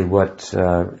is really what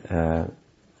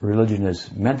religion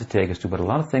is meant to take us to, but a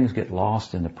lot of things get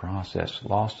lost in the process,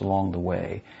 lost along the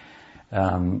way.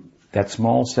 That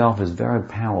small self is very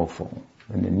powerful,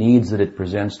 and the needs that it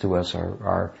presents to us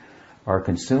are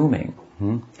consuming.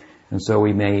 And so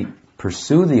we may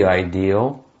pursue the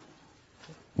ideal,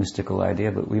 mystical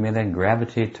idea, but we may then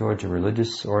gravitate towards a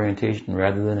religious orientation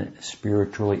rather than a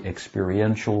spiritually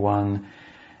experiential one.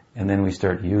 And then we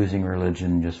start using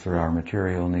religion just for our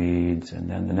material needs, and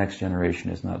then the next generation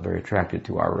is not very attracted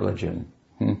to our religion.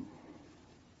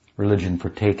 Religion for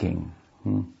taking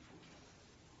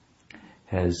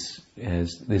is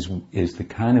the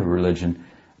kind of religion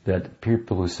that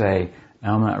people who say,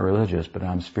 I'm not religious, but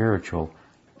I'm spiritual,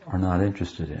 are not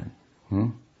interested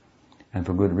in. And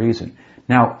for good reason.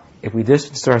 Now, if we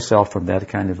distance ourselves from that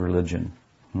kind of religion,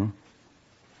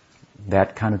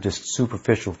 that kind of just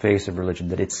superficial face of religion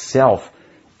that itself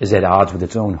is at odds with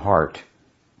its own heart.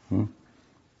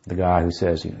 The guy who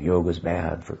says, yoga's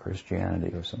bad for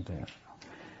Christianity or something.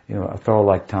 A fellow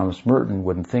like Thomas Merton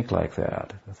wouldn't think like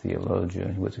that. A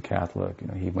theologian, he was a Catholic.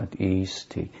 He went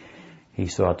east. He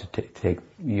sought to take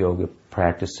yoga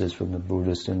practices from the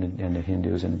Buddhists and the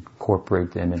Hindus and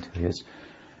incorporate them into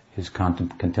his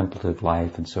contemplative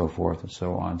life and so forth and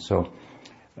so on. So,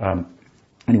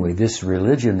 anyway, this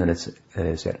religion that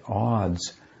is at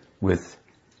odds with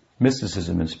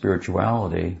mysticism and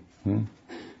spirituality,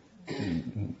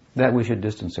 that we should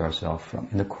distance ourselves from.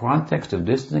 In the context of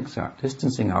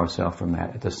distancing ourselves from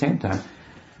that, at the same time,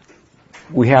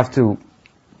 we have to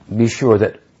be sure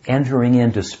that entering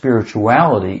into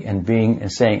spirituality and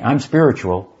saying, I'm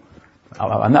spiritual,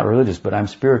 I'm not religious, but I'm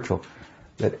spiritual,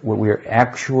 that what we're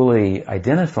actually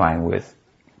identifying with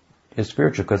is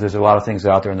spiritual, because there's a lot of things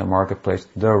out there in the marketplace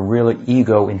that are really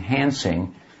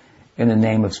ego-enhancing in the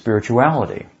name of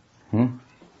spirituality.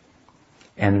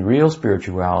 And real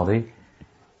spirituality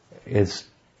is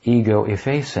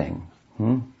ego-effacing.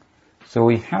 So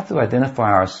we have to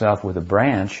identify ourselves with a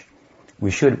branch.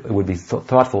 It would be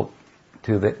thoughtful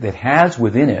that has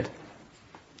within it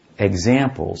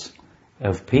examples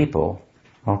of people,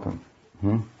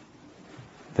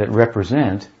 that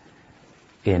represent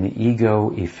an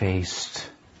ego-effaced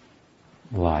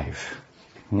life.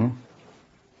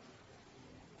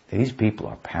 These people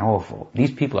are powerful.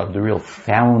 These people are the real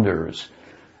founders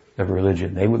of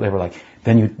religion. They were like,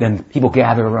 then people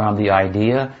gather around the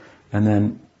idea and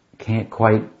then can't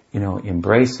quite,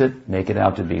 embrace it, make it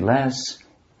out to be less.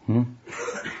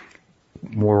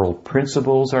 Moral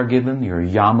principles are given, your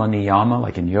yama niyama,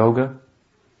 like in yoga.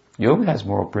 Yoga has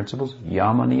moral principles,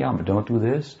 yama niyama. Don't do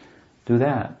this, do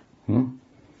that.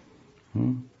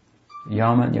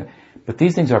 Yama. But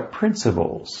these things are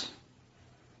principles.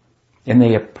 And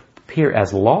they appear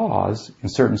as laws in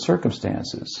certain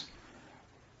circumstances.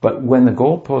 But when the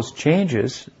goalpost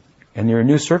changes and there are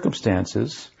new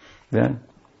circumstances, then,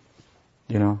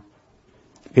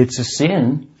 it's a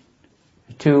sin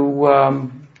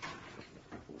to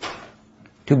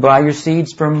buy your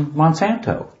seeds from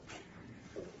Monsanto.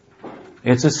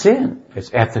 It's a sin.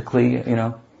 It's ethically,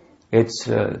 it's,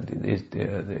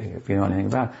 if you know anything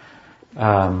about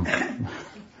it.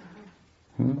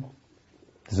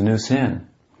 It's a new sin.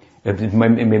 It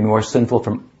may be more sinful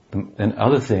than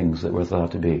other things that were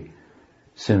thought to be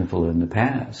sinful in the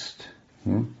past.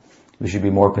 We should be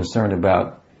more concerned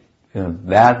about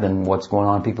that than what's going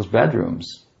on in people's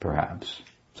bedrooms. perhaps.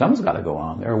 Something's got to go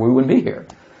on there, or we wouldn't be here.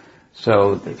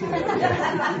 So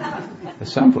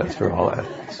there's some place for all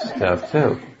that stuff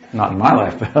too. Not in my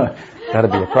life, but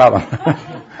that'd be a problem.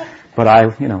 But I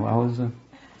was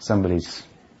somebody's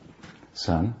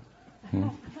son.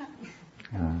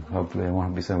 Hopefully I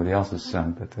won't be somebody else's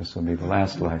son, but this will be the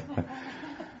last life. But,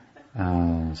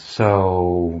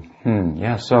 so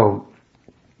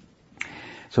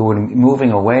we're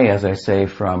moving away, as I say,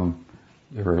 from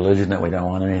a religion that we don't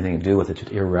want anything to do with. It's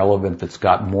irrelevant, that's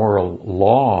got moral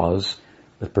laws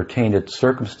that pertain to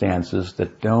circumstances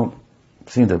that don't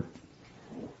seem to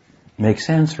make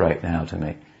sense right now to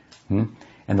me.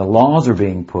 And the laws are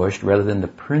being pushed rather than the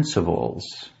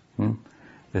principles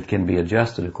that can be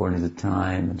adjusted according to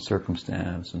time and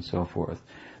circumstance and so forth.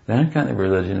 That kind of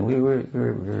religion,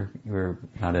 we're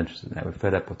not interested in that. We're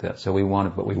fed up with that. So we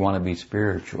want to be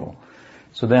spiritual.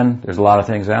 So then there's a lot of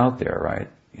things out there, right,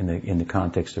 in the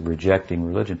context of rejecting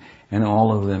religion, and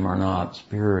all of them are not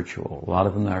spiritual. A lot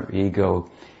of them are ego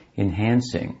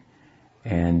enhancing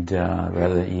and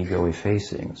rather than ego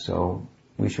effacing. So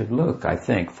we should look, I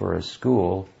think, for a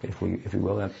school, if we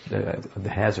will, that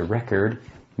has a record,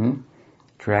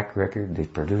 track record.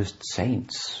 They've produced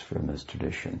saints from this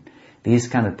tradition. These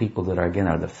kind of people that are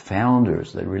the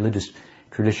founders, that religious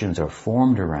traditions are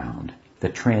formed around,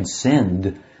 that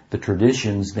transcend the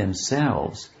traditions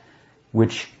themselves,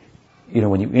 which,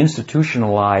 when you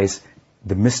institutionalize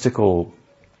the mystical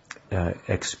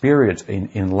experience,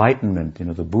 enlightenment,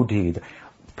 the buddhi, the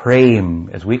prem,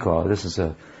 as we call it, this is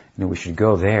we should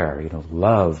go there,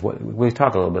 love. We'll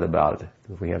talk a little bit about it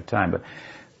if we have time, but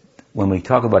when we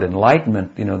talk about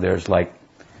enlightenment, there's like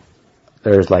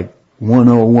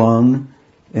 101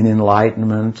 in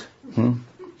enlightenment,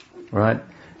 right?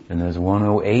 And there's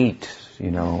 108,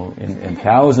 in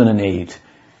 1008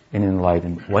 in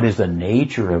enlightenment. What is the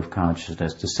nature of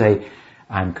consciousness? To say,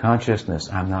 I'm consciousness,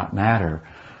 I'm not matter.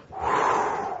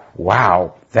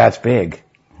 Wow, that's big.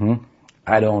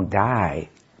 I don't die.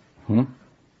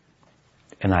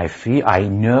 And I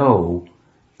know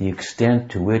the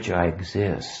extent to which I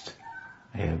exist.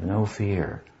 I have no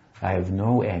fear. I have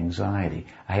no anxiety.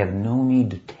 I have no need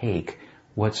to take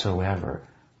whatsoever.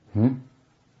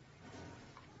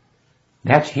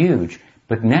 That's huge.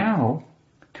 But now,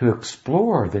 to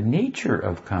explore the nature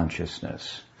of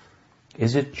consciousness,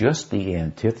 is it just the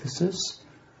antithesis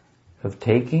of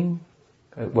taking?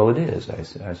 Well, it is,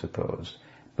 I suppose.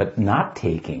 But not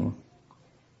taking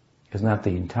is not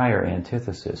the entire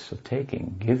antithesis of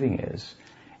taking. Giving is.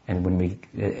 And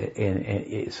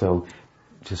so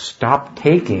to stop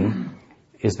taking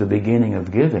is the beginning of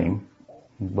giving,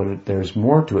 but there's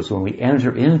more to it. So when we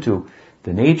enter into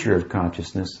the nature of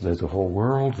consciousness, there's a whole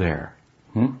world there.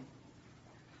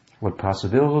 What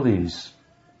possibilities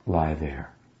lie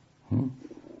there?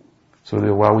 So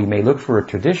that while we may look for a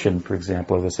tradition, for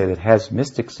example, as I say, that has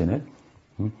mystics in it,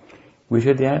 we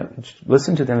should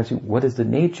listen to them and see what is the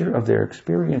nature of their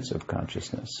experience of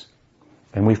consciousness.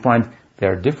 And we find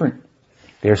they're different.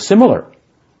 They're similar.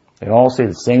 They all say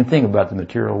the same thing about the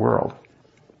material world.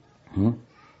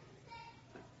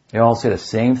 They all say the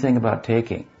same thing about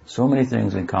taking. So many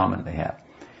things in common they have.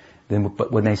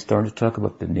 But when they start to talk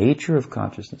about the nature of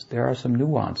consciousness, there are some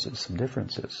nuances, some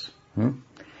differences.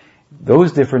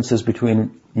 Those differences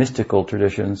between mystical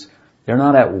traditions, they're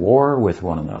not at war with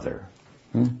one another.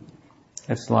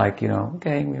 It's like, we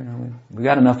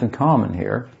got enough in common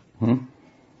here.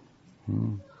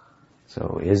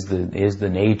 So is the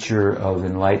nature of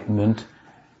enlightenment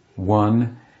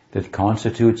one that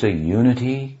constitutes a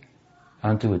unity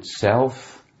unto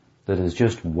itself, that is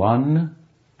just one,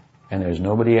 and there's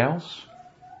nobody else?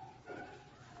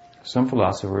 Some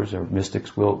philosophers or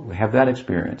mystics will have that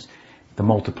experience. The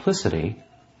multiplicity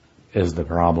is the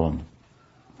problem.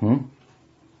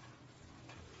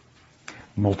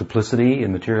 Multiplicity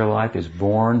in material life is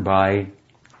born by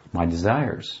my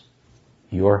desires.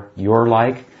 Your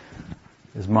like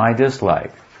is my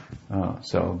dislike.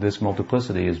 So this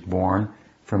multiplicity is born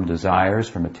from desires,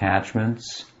 from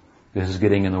attachments. This is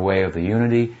getting in the way of the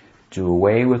unity. Do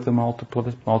away with the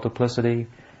multiplicity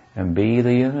and be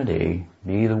the unity,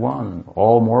 be the one.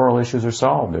 All moral issues are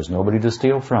solved. There's nobody to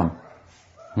steal from.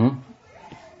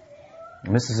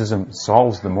 Mysticism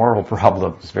solves the moral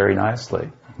problems very nicely.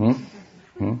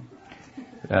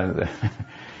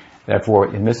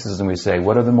 Therefore, in mysticism we say,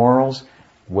 what are the morals?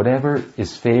 Whatever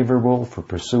is favorable for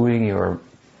pursuing your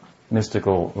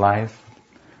mystical life,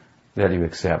 that you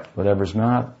accept. Whatever's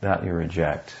not, that you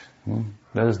reject.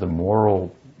 That is the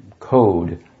moral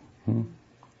code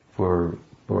for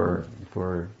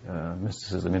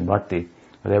mysticism in bhakti.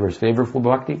 Whatever is favorable for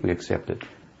bhakti, we accept it.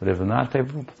 But if it's not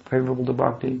favorable to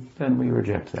bhakti, then we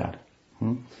reject that.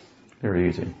 Very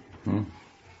easy.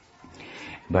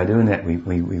 By doing that,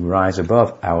 we rise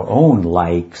above our own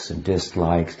likes and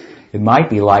dislikes. It might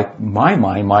be like, my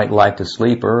mind might like to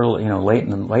sleep early, late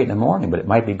in the morning, but it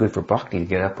might be good for bhakti to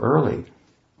get up early.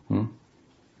 When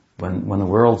the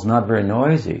world's not very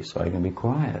noisy, so I can be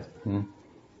quiet.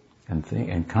 And think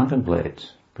and contemplate,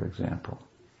 for example.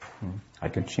 I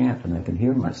can chant and I can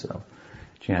hear myself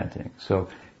chanting. So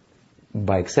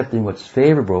by accepting what's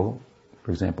favorable,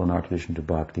 for example, in our tradition to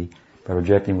bhakti, by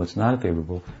rejecting what's not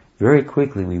favorable, very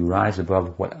quickly we rise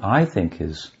above what I think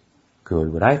is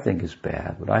good, what I think is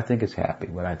bad, what I think is happy,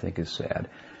 what I think is sad.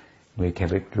 We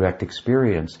have a direct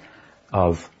experience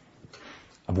of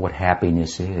what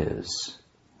happiness is.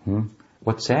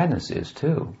 What sadness is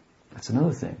too. That's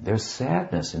another thing. There's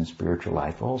sadness in spiritual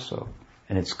life also.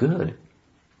 And it's good.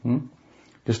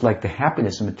 Just like the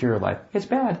happiness in material life, it's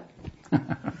bad.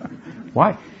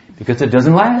 Why? Because it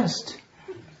doesn't last.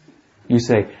 You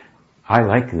say, I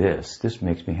like this. This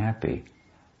makes me happy.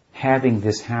 Having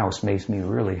this house makes me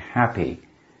really happy.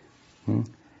 And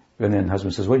then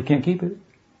husband says, well, you can't keep it.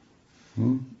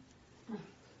 Then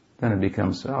it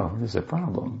becomes, this is a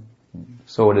problem.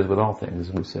 So it is with all things,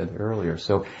 as we said earlier.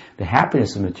 So the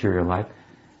happiness of material life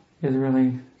is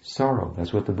really sorrow.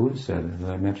 That's what the Buddha said, as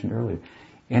I mentioned earlier.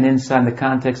 And inside the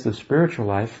context of spiritual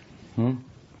life,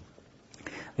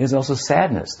 there's also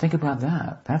sadness. Think about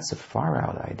that. That's a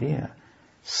far-out idea.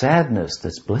 Sadness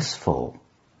that's blissful.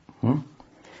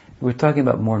 We're talking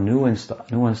about more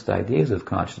nuanced ideas of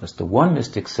consciousness. The one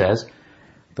mystic says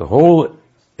the whole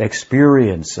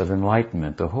experience of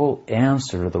enlightenment, the whole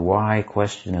answer to the why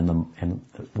question and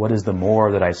what is the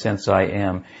more that I sense I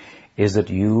am, is that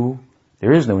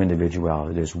there is no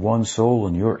individuality. There's one soul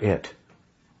and you're it.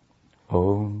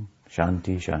 Om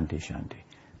Shanti Shanti Shanti.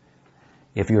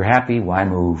 If you're happy, why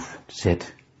move?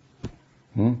 Sit.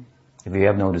 If you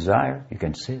have no desire, you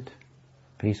can sit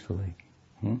peacefully.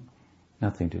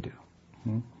 Nothing to do.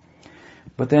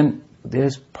 But then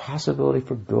there's possibility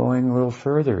for going a little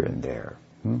further in there.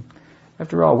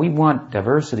 After all, we want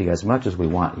diversity as much as we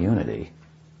want unity.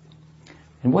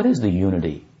 And what is the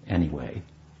unity anyway?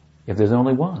 If there's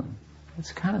only one,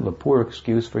 it's kind of a poor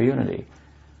excuse for unity.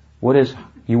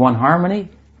 You want harmony?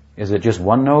 Is it just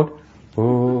one note?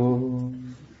 Oh,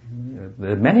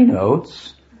 there are many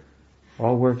notes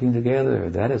all working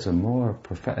together. That is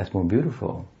that's more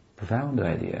beautiful, profound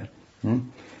idea.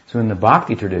 So in the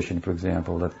Bhakti tradition, for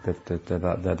example,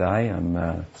 that I am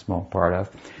a small part of,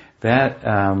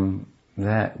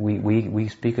 that we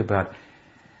speak about,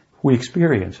 we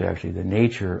experience actually the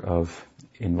nature of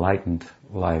enlightened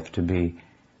life to be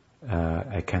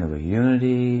a kind of a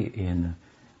unity in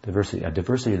diversity, a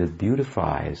diversity that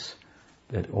beautifies,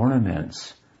 that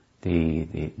ornaments the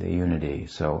unity.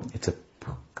 So it's a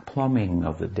plumbing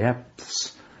of the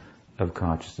depths of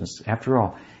consciousness. After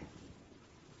all,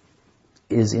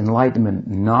 is enlightenment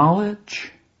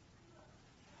knowledge?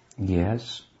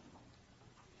 Yes.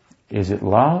 Is it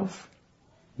love?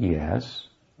 Yes.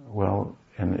 Well,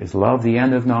 and is love the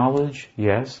end of knowledge?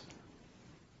 Yes.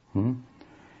 And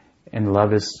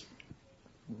love is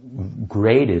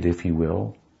graded, if you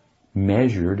will,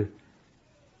 measured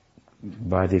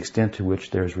by the extent to which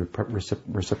there's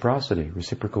reciprocity,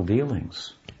 reciprocal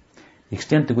dealings. The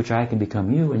extent to which I can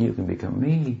become you and you can become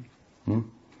me,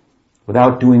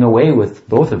 without doing away with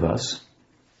both of us.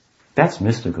 That's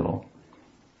mystical.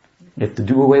 If to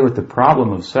do away with the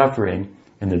problem of suffering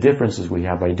and the differences we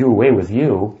have, I do away with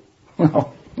you,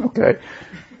 well, okay.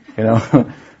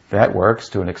 That works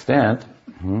to an extent.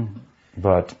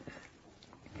 But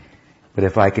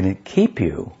if I can keep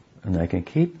you, and I can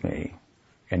keep me,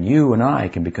 and you and I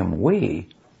can become we,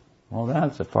 well,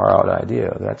 that's a far-out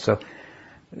idea.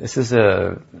 This is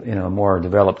a more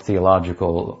developed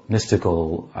theological,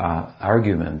 mystical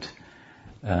argument,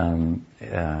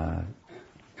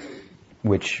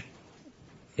 which,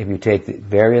 if you take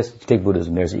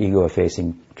Buddhism, there's an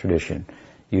ego-effacing tradition.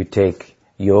 You take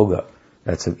yoga,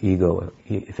 that's an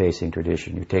ego-effacing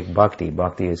tradition. You take bhakti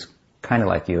is kind of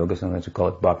like yoga. Sometimes we call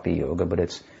it bhakti yoga, but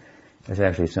it's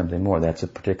actually something more. That's a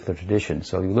particular tradition.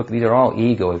 So you look; these are all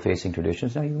ego-effacing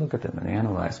traditions. Now you look at them and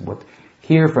analyze them.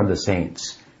 Hear from the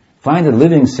saints. Find the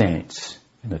living saints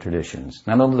in the traditions,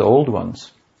 not only the old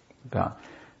ones.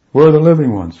 Where are the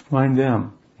living ones? Find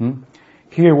them.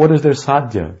 Hear what is their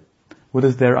sadhya, what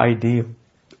is their ideal,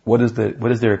 what is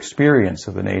their experience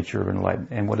of the nature of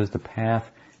enlightenment, and what is the path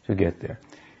to get there.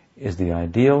 Is the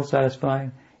ideal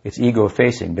satisfying? It's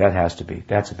ego-effacing. That has to be.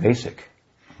 That's basic.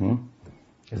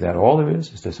 Is that all there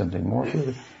is? Is there something more to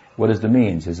it? What is the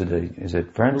means? Is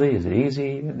it friendly? Is it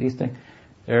easy? These things.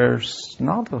 there's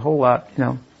not a whole lot,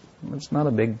 it's not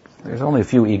a big, there's only a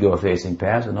few ego-facing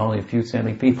paths and only a few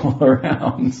sending people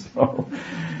around. So,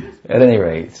 at any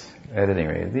rate,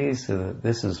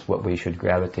 this is what we should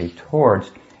gravitate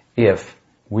towards if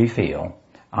we feel,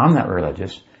 I'm not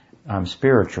religious, I'm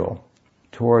spiritual,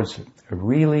 towards a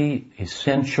really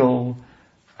essential,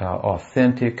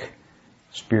 authentic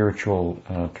spiritual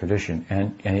tradition.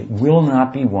 And it will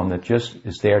not be one that just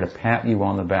is there to pat you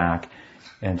on the back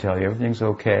and tell you everything's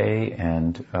okay,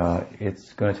 and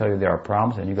it's going to tell you there are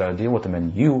problems and you've got to deal with them,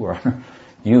 and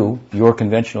your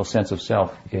conventional sense of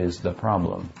self is the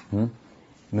problem. And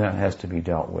that has to be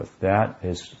dealt with.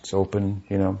 It's open,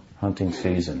 hunting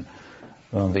season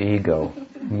on the ego.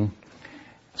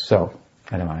 So,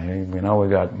 anyway, we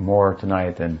got more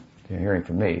tonight than you're hearing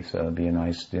from me, so it'll be a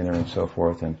nice dinner and so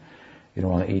forth, and you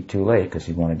don't want to eat too late because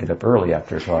you want to get up early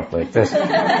after a talk like this. Start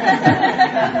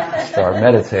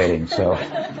meditating. So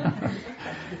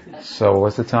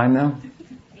what's the time now?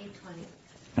 8:20.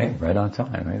 Hey, right on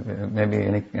time. Right? Maybe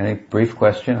any brief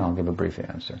question? I'll give a brief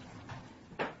answer.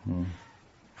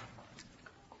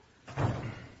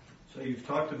 So you've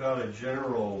talked about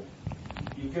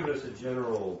you've given us a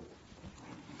general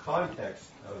context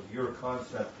of your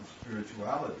concept of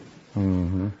spirituality.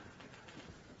 Mm-hmm.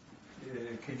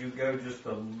 Could you go just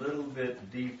a little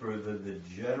bit deeper than the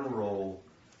general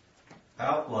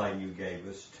outline you gave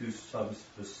us to some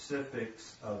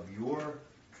specifics of your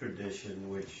tradition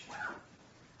which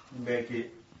make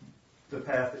it the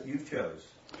path that you chose?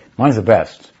 Mine's the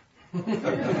best.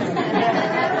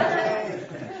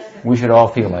 We should all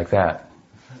feel like that.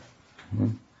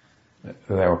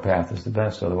 That our path is the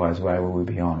best, otherwise why would we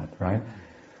be on it, right?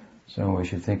 So we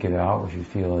should think it out, we should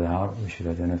feel it out, we should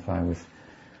identify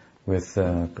with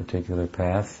a particular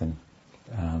path and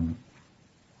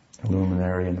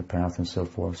luminary in the path and so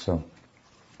forth. So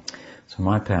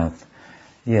my path,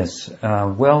 yes.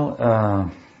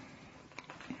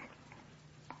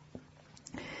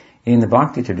 In the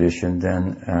Bhakti tradition,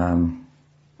 then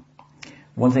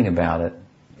one thing about it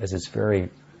is it's very,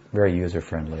 very user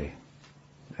friendly.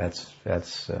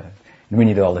 We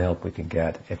need all the help we can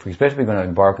get. Especially if we're going to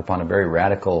embark upon a very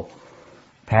radical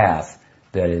path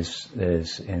that is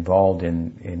involved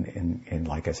in,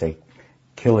 like I say,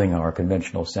 killing our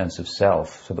conventional sense of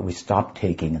self, so that we stop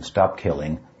taking and stop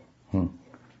killing,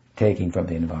 taking from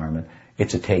the environment.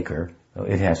 It's a taker.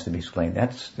 It has to be explained.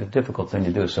 That's the difficult thing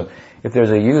to do. So if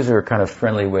there's a user kind of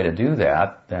friendly way to do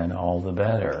that, then all the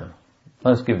better.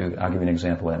 I'll give you an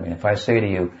example. If I say to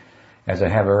you, as I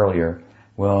have earlier,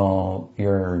 well,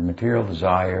 your material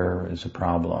desire is a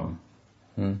problem.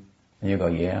 And you go,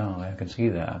 yeah, I can see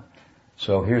that.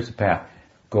 So here's the path.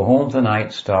 Go home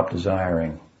tonight, stop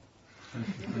desiring.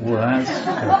 Well, that's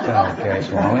okay,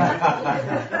 Swami.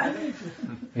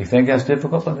 You think that's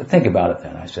difficult? Think about it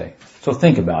then, I say. So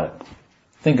think about it.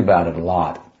 Think about it a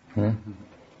lot.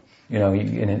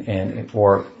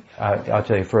 Or I'll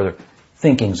tell you further,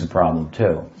 thinking's a problem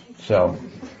too. So,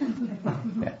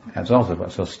 that's also a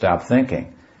problem. So stop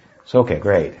thinking. So okay,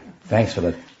 great. Thanks for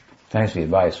the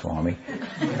advice, Swami.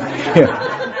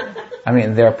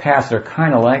 There are paths that are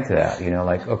kind of like that,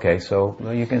 okay, so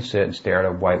you can sit and stare at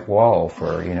a white wall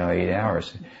for, 8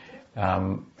 hours.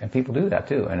 And people do that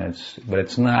too, but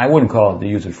it's not, I wouldn't call it the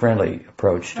user-friendly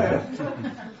approach to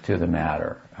the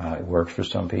matter. It works for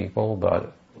some people,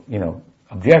 but,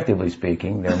 objectively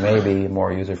speaking, there may be a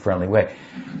more user-friendly way.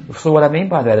 So what I mean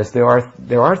by that is there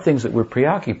are things that we're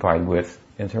preoccupied with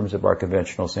in terms of our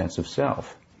conventional sense of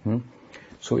self.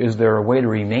 So is there a way to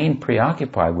remain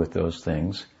preoccupied with those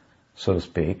things, so to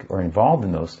speak, or involved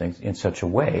in those things in such a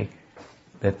way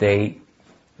that they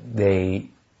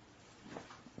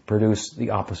produce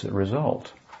the opposite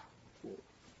result?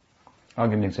 I'll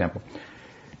give you an example.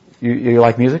 You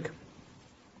like music?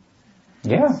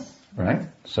 Yeah, right?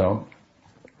 So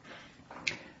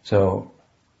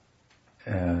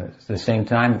at the same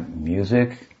time,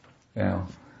 music, I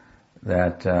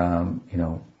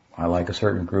like a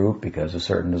certain group because of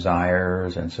certain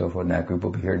desires and so forth, and that group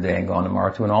will be here today and gone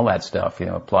tomorrow too, and all that stuff,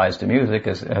 applies to music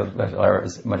as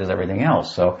much as everything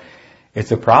else. So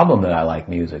it's a problem that I like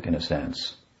music in a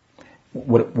sense.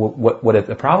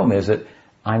 The problem is that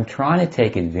I'm trying to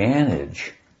take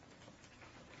advantage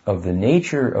of the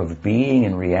nature of being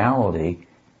in reality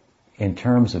in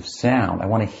terms of sound. I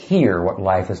want to hear what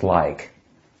life is like.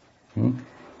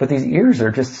 But these ears are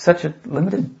just such a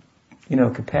limited,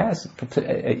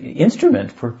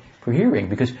 instrument for hearing,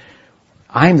 because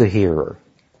I'm the hearer.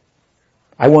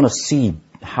 I want to see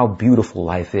how beautiful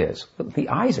life is. But the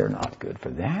eyes are not good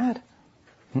for that.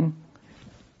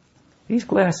 These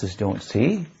glasses don't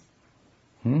see.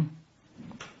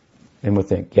 And we'll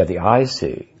think, yeah, the eyes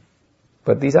see.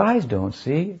 But these eyes don't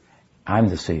see. I'm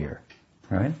the seer,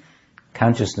 right?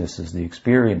 Consciousness is the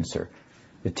experiencer,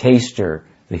 the taster,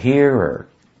 the hearer,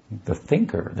 the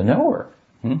thinker, the knower.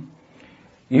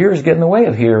 Ears get in the way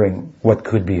of hearing what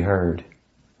could be heard.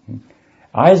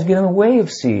 Eyes get in the way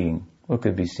of seeing what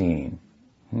could be seen.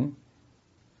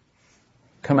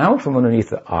 Come out from underneath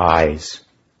the eyes,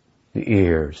 the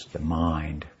ears, the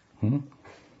mind.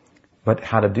 But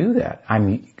how to do that?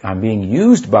 I'm being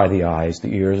used by the eyes,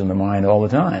 the ears, and the mind all the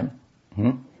time.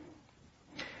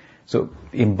 So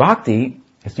in bhakti,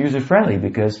 it's user-friendly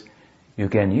because you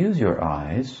can use your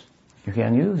eyes, you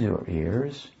can use your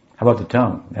ears. How about the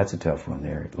tongue? That's a tough one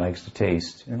there. It likes to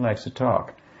taste, it likes to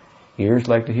talk. Ears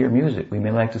like to hear music. We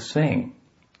may like to sing.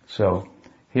 So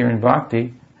here in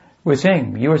bhakti, we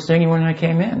sing. You were singing when I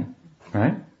came in,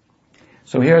 right?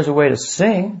 So here's a way to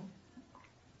sing,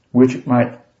 which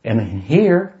might, and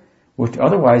hear, which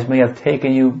otherwise may have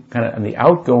taken you kind of on the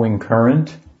outgoing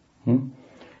current,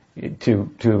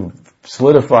 to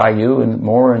solidify you and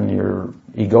more in your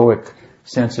egoic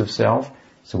sense of self.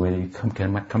 It's the way that you can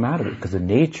come out of it, because the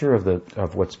nature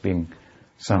of what's being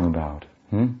sung about.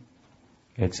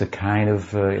 It's a kind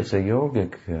of it's a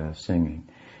yogic singing,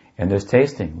 and there's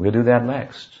tasting. We'll do that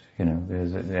next.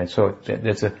 So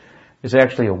it's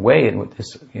actually a way in which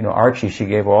this. Archie, she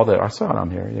gave all the. I saw it on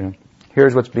here.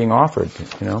 Here's what's being offered.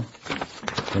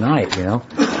 Tonight.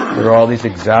 There are all these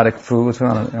exotic foods.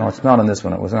 It's not on this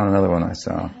one. It was on another one I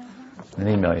saw. An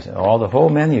email. He said the whole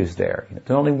menu's there.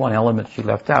 There's only one element she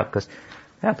left out because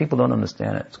people don't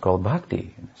understand it. It's called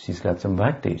bhakti. She's got some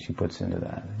bhakti she puts into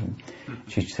that. And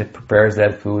she prepares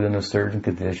that food in certain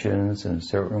conditions in a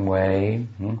certain way.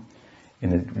 In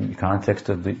the context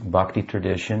of the bhakti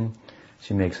tradition,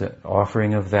 she makes an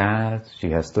offering of that. She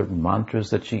has certain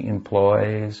mantras that she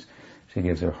employs. She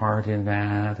gives her heart in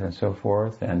that, and so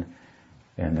forth. And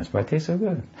that's why it tastes so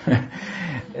good.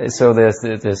 So there's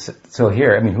this. So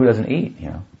here, who doesn't eat?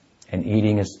 And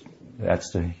eating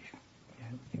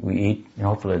we eat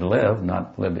hopefully to live,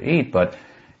 not live to eat. But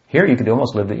here you could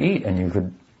almost live to eat, and you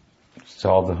could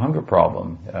solve the hunger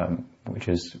problem, which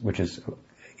is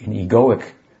an egoic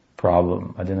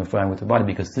problem, identifying with the body,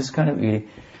 because this kind of eating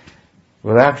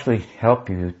will actually help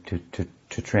you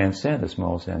to transcend a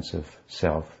small sense of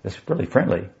self. It's really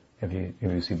friendly, if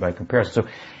you see by comparison. So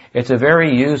it's a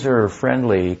very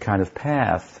user-friendly kind of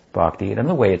path, bhakti, and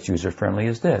the way it's user-friendly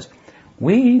is this.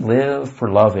 We live for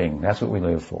loving. That's what we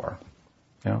live for.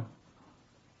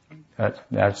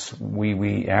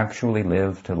 We actually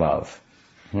live to love.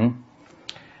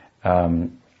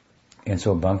 And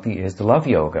so bhakti is the love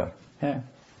yoga.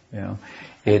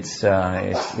 It's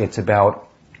about,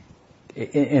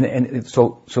 and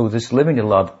so this living to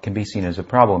love can be seen as a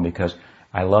problem because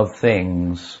I love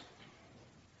things,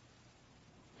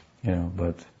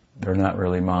 but they're not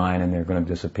really mine and they're going to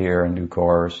disappear in due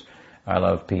course. I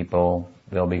love people.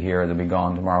 They'll be here, they'll be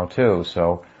gone tomorrow too.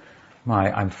 So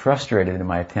I'm frustrated in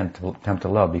my attempt to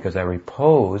love because I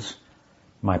repose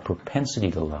my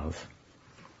propensity to love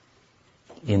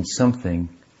in something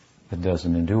that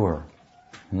doesn't endure.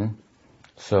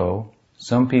 So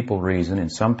some people reason in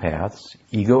some paths,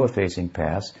 ego-effacing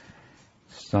paths,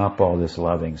 stop all this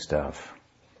loving stuff.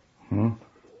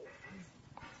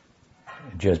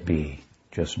 Just be.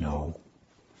 Just know.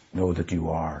 Know that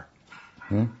you are.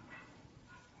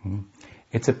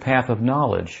 It's a path of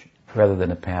knowledge rather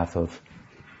than a path of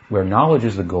where knowledge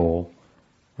is the goal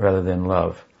rather than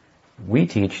love. We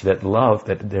teach that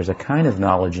there's a kind of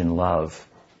knowledge in love.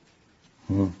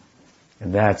 And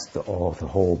that's the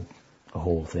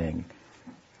whole thing.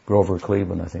 Grover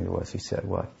Cleveland, I think it was, he said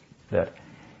what? That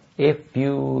if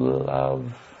you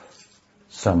love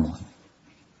someone,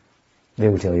 they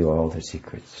will tell you all their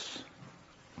secrets.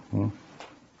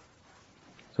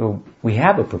 So we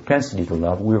have a propensity to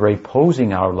love. We're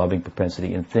opposing our loving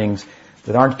propensity in things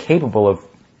that aren't capable of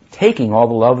taking all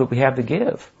the love that we have to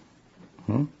give.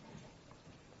 How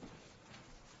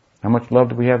much love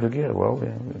do we have to give? Well,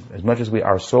 as much as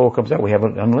our soul comes out, we have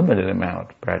an unlimited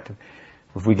amount.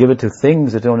 If we give it to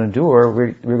things that don't endure,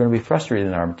 we're going to be frustrated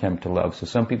in our attempt to love. So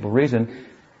some people reason,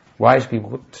 wise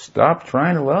people, stop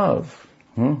trying to love.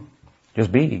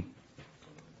 Just be.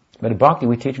 But in bhakti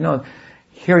we teach, no,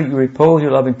 here you repose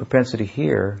your loving propensity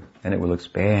here, and it will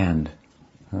expand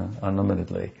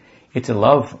unlimitedly. It's a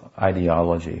love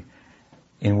ideology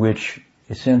in which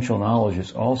essential knowledge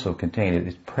is also contained.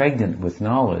 It's pregnant with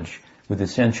knowledge, with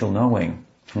essential knowing.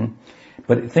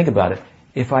 But think about it.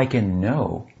 If I can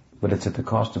know, but it's at the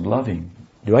cost of loving,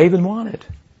 do I even want it?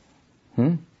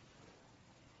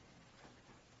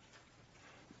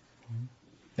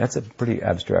 That's a pretty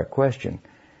abstract question.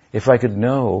 If I could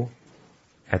know,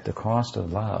 at the cost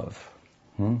of love,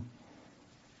 would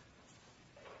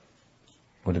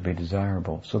it be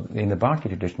desirable? So in the Bhakti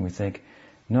tradition we think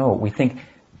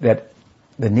that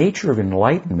the nature of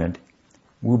enlightenment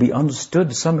will be understood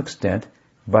to some extent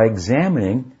by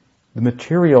examining the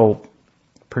material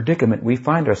predicament we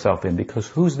find ourselves in, because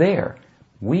who's there?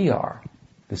 We are.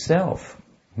 The self.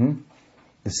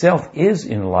 The self is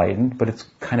enlightened, but it's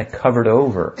kind of covered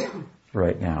over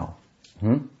right now.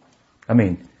 I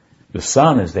mean, the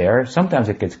sun is there. Sometimes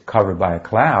it gets covered by a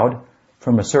cloud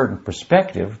from a certain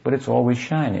perspective, but it's always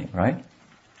shining, right?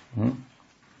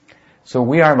 So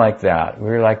we are like that.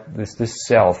 We're like this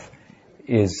self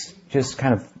is just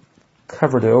kind of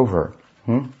covered over.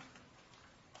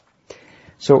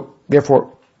 So,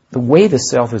 therefore, the way the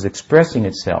self is expressing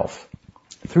itself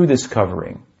through this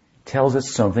covering tells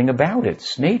us something about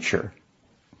its nature.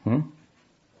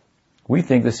 We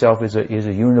think the self is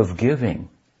a unit of giving.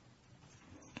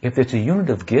 If it's a unit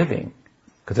of giving,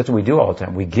 because that's what we do all the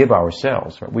time, we give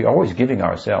ourselves. Right? We're always giving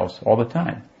ourselves all the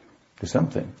time to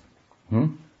something.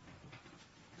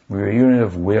 We're a unit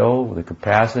of will with the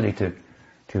capacity to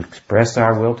express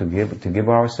our will, to give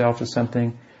ourselves to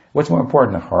something. What's more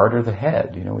important, the heart or the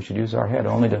head? We should use our head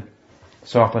only to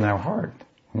soften our heart.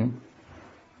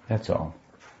 That's all.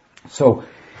 So,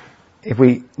 if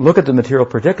we look at the material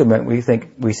predicament, we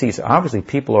see so obviously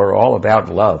people are all about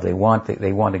love. They want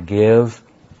to give,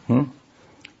 and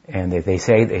they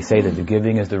say that the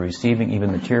giving is the receiving,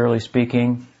 even materially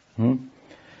speaking.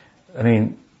 I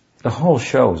mean, the whole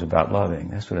show is about loving.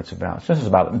 That's what it's about. It's just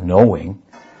about knowing.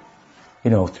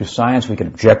 Through science we can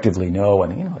objectively know,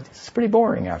 and it's pretty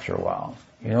boring after a while.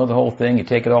 The whole thing, you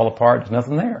take it all apart, there's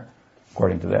nothing there,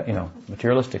 according to that,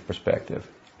 materialistic perspective.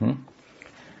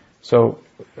 So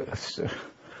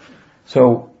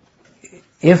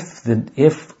if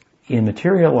in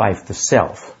material life the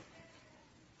self,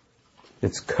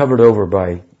 it's covered over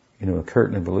by, a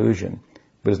curtain of illusion,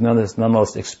 but is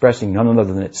nonetheless expressing none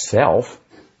other than itself,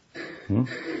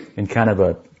 in kind of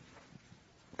a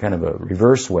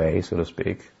reverse way, so to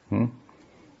speak.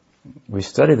 We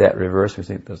study that reverse. We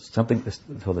think there's something.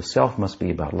 So the self must be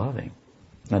about loving,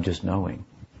 not just knowing.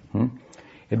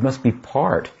 It must be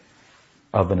part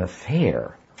of an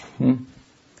affair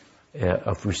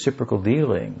of reciprocal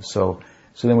dealing. So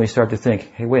then we start to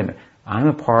think, hey, wait a minute. I'm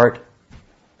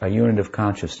a unit of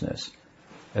consciousness.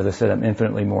 As I said, I'm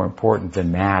infinitely more important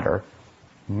than matter.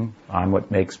 I'm what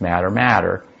makes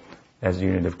matter as a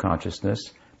unit of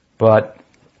consciousness. But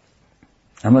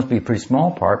I must be a pretty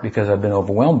small part because I've been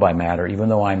overwhelmed by matter, even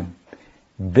though I'm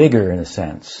bigger in a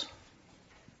sense,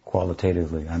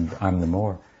 qualitatively. I'm the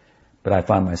more. But I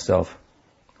find myself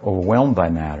overwhelmed by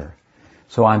matter.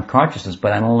 So I'm consciousness,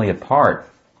 but I'm only a part.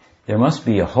 There must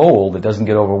be a whole that doesn't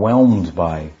get overwhelmed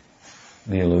by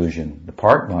the illusion. The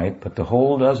part might, but the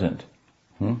whole doesn't.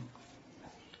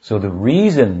 So the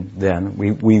reason then,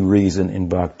 we reason in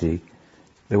bhakti,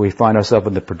 that we find ourselves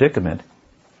in the predicament,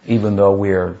 even though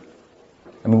in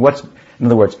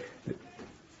other words,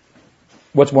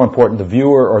 what's more important, the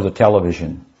viewer or the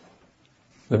television?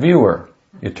 The viewer.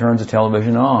 It turns the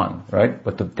television on, right?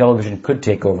 But the television could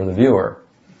take over the viewer.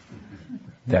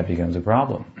 That becomes a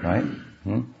problem, right?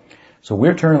 So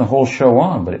we're turning the whole show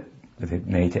on, but it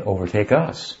may overtake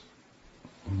us.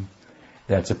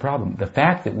 That's a problem. The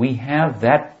fact that we have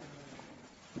that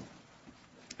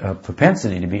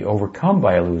propensity to be overcome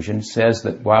by illusion says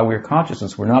that while we're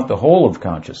consciousness, we're not the whole of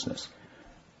consciousness.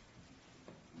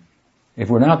 If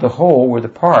we're not the whole, we're the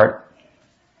part,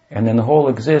 and then the whole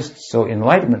exists, so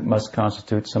enlightenment must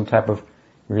constitute some type of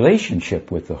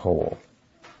relationship with the whole.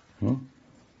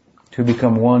 To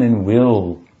become one in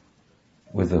will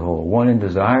with the whole, one in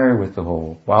desire with the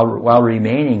whole, while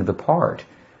remaining the part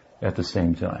at the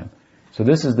same time. So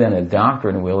this is then a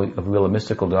doctrine, a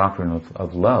mystical doctrine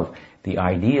of love. The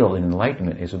ideal in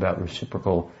enlightenment is about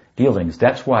reciprocal dealings.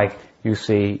 That's why you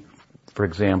see, for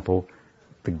example,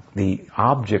 the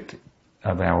object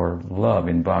of our love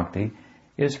in bhakti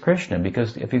is Krishna,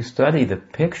 because if you study the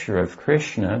picture of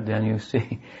Krishna, then you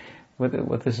see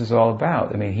what this is all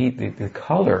about. I mean, the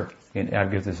color,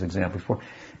 I've given this example before,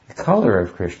 the color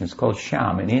of Krishna is called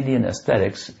Shyam. In Indian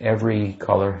aesthetics, every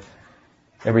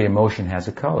emotion has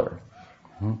a color.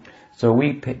 So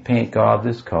we paint God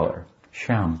this color,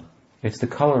 Shyam. It's the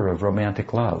color of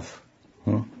romantic love.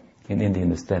 In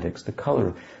Indian aesthetics, the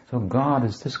color. So God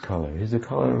is this color. He's the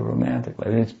color of romantic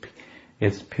love.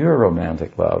 It's pure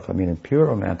romantic love. In pure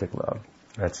romantic love.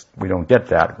 We don't get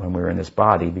that when we're in this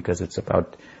body, because it's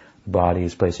about the body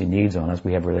is placing needs on us.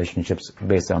 We have relationships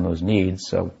based on those needs,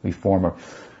 so we form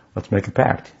let's make a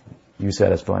pact. You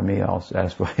satisfy me, I'll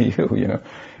satisfy you,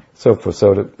 So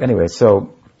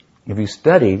if you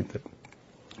study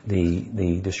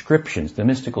the descriptions, the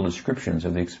mystical descriptions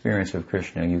of the experience of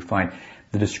Krishna, you find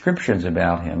the descriptions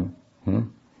about him,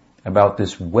 about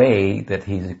this way that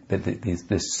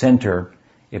this center,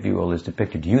 if you will, is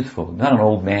depicted youthful. Not an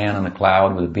old man on a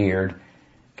cloud with a beard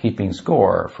keeping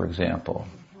score, for example.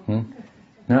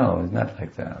 No, it's not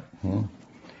like that.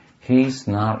 He's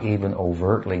not even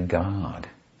overtly God.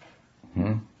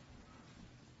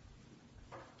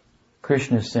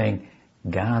 Krishna is saying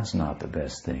God's not the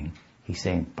best thing. He's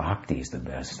saying bhakti is the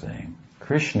best thing.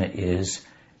 Krishna is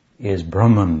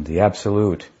Brahman, the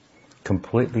absolute,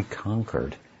 completely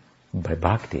conquered by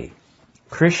bhakti.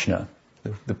 Krishna,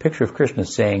 the picture of Krishna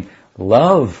is saying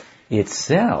love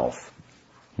itself,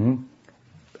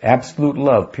 absolute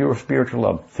love, pure spiritual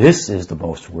love, this is the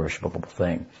most worshipable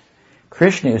thing.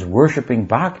 Krishna is worshipping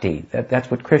bhakti. That's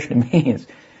what Krishna means.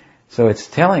 So it's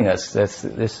telling us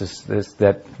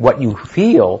that what you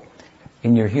feel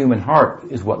in your human heart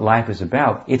is what life is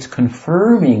about. It's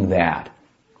confirming that.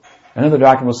 Another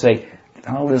doctor will say,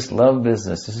 all this love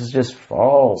business, this is just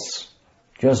false.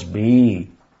 Just be.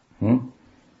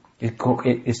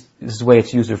 This is the way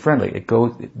it's user-friendly.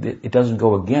 It doesn't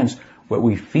go against what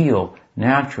we feel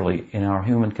naturally in our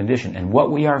human condition. And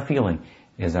what we are feeling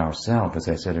is ourself, as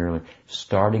I said earlier,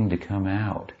 starting to come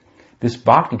out. This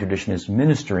bhakti tradition is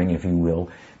ministering, if you will,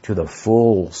 to the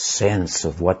full sense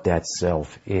of what that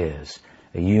self is.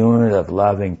 A unit of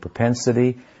loving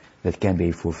propensity that can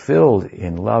be fulfilled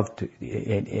in love,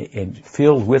 and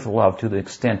filled with love to the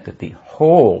extent that the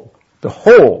whole,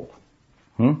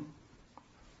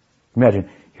 imagine,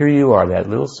 here you are, that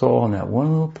little soul on that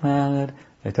one little planet,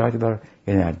 I talked about,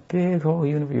 in that big whole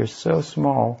universe, you're so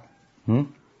small.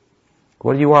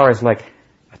 What you are is like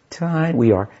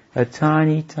we are a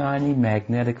tiny, tiny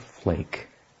magnetic flake.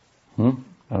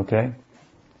 Okay?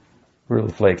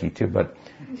 Really flaky too, but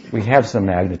we have some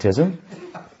magnetism.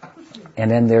 And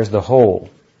then there's the whole,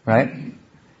 right?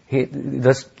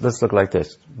 Let's look like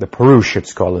this. The Purush,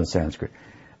 it's called in Sanskrit.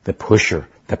 The pusher,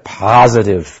 the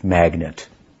positive magnet.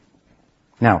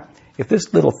 Now, if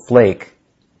this little flake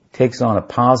takes on a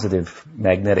positive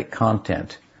magnetic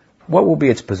content, what will be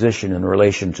its position in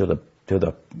relation to the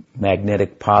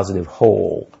magnetic positive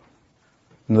whole?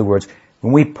 In other words,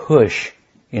 when we push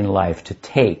in life to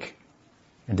take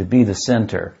and to be the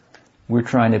center, we're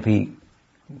trying to be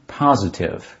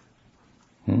positive.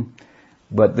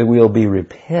 But that we'll be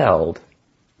repelled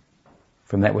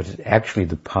from that which is actually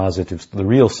the positive, the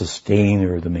real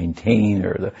sustainer, the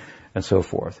maintainer, and so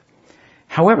forth.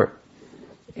 However,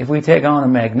 if we take on a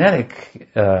magnetic,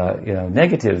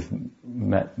 negative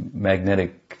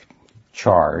magnetic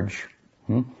charge,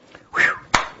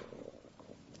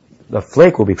 the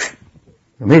flake will be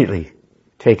immediately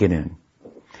taken in.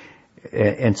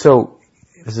 And so,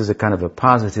 this is a kind of a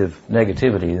positive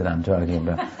negativity that I'm talking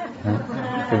about.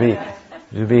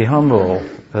 To be humble,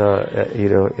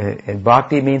 and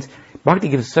bhakti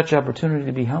gives such opportunity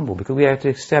to be humble, because we have to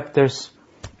accept there's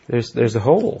a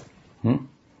whole. I'm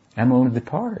only the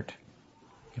part.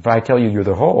 If I tell you you're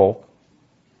the whole,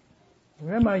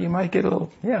 you might get a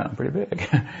little, I'm pretty big.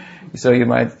 So you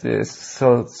might,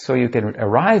 so you can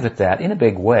arrive at that in a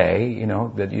big way,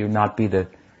 that you not be the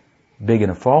big in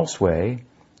a false way,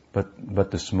 but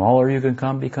the smaller you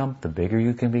can become, the bigger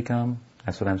you can become.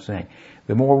 That's what I'm saying.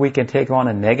 The more we can take on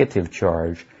a negative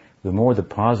charge, the more the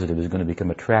positive is going to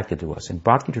become attracted to us. In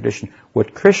Bhakti tradition,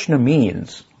 what Krishna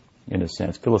means, in a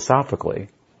sense, philosophically,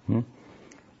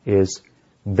 is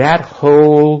that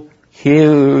whole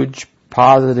huge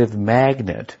positive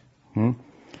magnet.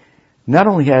 Not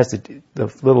only has the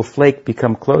little flake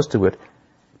become close to it,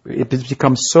 it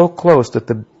becomes so close that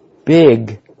the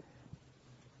big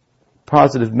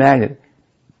positive magnet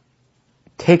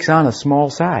takes on a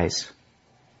small size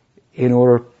in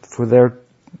order for there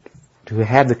to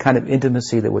have the kind of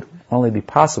intimacy that would only be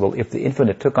possible if the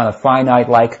infinite took on a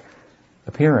finite-like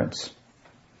appearance.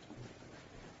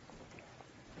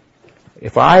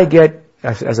 If I get,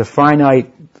 as a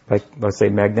finite, like, let's say,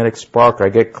 magnetic spark, I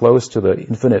get close to the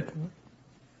infinite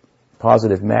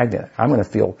positive magnet, I'm going to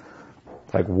feel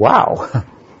like, wow,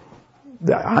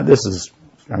 I'm going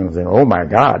to think, oh my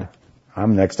God,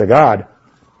 I'm next to God.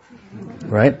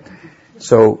 Right?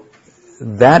 So,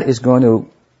 that is going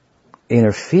to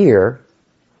interfere,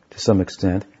 to some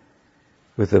extent,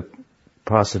 with the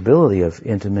possibility of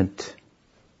intimate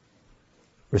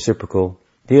reciprocal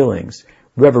dealings.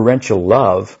 Reverential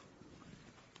love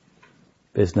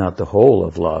is not the whole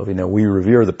of love. We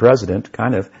revere the president,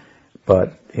 kind of,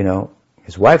 but,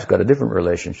 his wife's got a different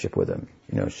relationship with him.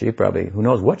 She probably, who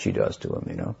knows what she does to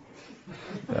him,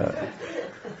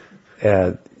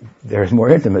 There's more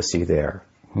intimacy there.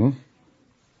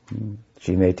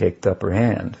 She may take the upper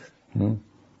hand.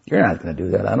 You're not going to do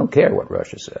that. I don't care what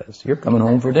Russia says. You're coming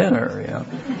home for dinner,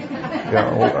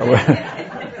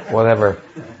 whatever.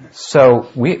 So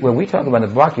when we talk about the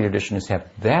Bhakti tradition is have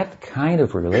that kind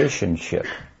of relationship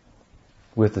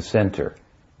with the center,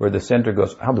 where the center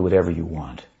goes, I'll do whatever you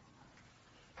want.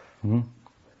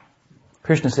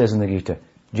 Krishna says in the Gita,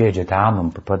 Jai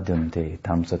jatamam prapadyante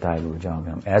tam sataiva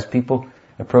rajamyam. As people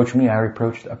approach me, I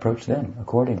approach them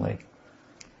accordingly.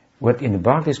 What in the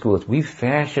Bhakti school is we've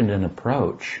fashioned an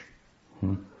approach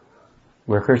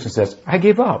where Krishna says, I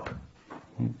give up.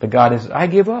 The goddess, I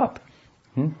give up.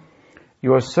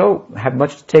 You are have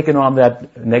much taken on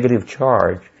that negative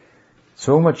charge,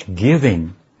 so much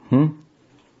giving,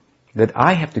 that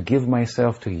I have to give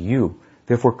myself to you.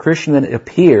 Therefore Krishna then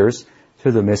appears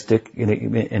to the mystic, and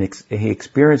he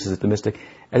experiences it, the mystic,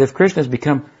 as if Krishna has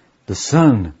become the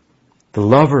son, the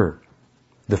lover,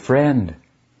 the friend.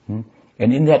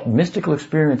 And in that mystical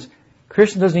experience,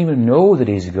 Krishna doesn't even know that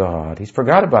he's God. He's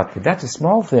forgot about that. That's a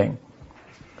small thing.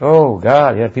 Oh,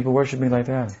 God, yeah, people worship me like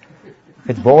that.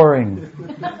 It's boring.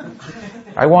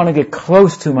 I want to get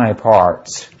close to my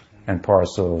parts and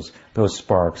parcels, those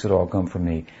sparks that all come from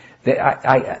me.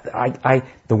 The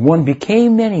one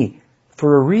became many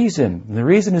for a reason. And the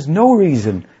reason is no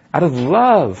reason, out of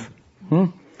love.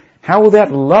 How will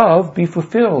that love be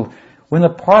fulfilled? When the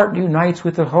part unites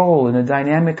with the whole in a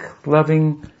dynamic,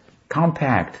 loving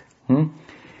compact.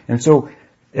 And so,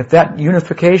 if that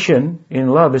unification in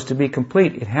love is to be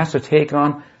complete, it has to take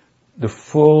on the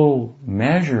full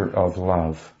measure of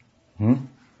love.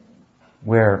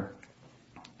 Where,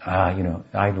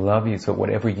 I love you, so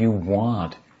whatever you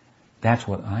want, that's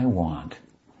what I want.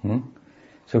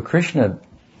 So Krishna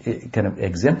kind of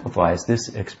exemplifies this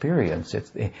experience.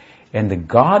 And the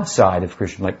God side of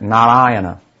Krishna, like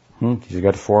Narayana, he's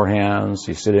got 4 hands,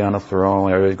 he's sitting on a throne,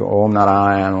 everybody's going, Om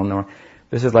Narayana, Om Narayana.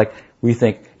 This is like, we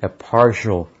think, a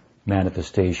partial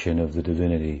manifestation of the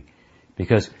divinity,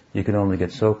 because you can only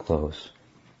get so close.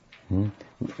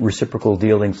 Reciprocal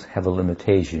dealings have a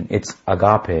limitation. It's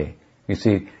agape. You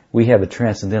see, we have a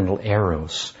transcendental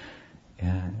eros.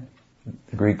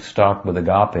 The Greeks talked with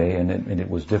agape, and it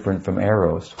was different from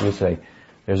eros. We'll say,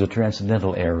 there's a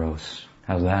transcendental eros.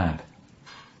 How's that?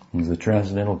 There's a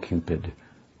transcendental Cupid.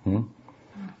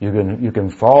 You can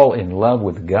fall in love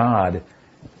with God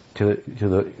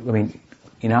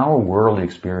in our worldly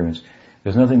experience,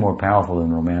 there's nothing more powerful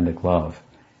than romantic love,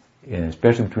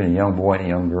 especially between a young boy and a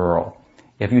young girl.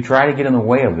 If you try to get in the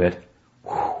way of it,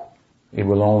 it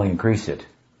will only increase it.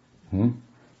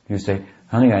 You say,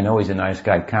 honey, I know he's a nice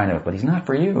guy, kind of, but he's not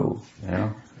for you.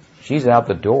 She's out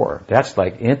the door. That's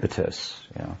like impetus.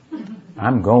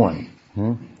 I'm going.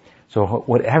 So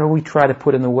whatever we try to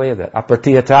put in the way of that,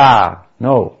 apratiyata,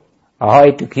 no,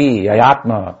 ahaituki,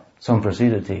 ayatma,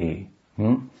 samprasidati,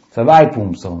 savai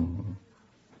pumsam,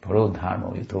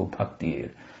 parodharmo yato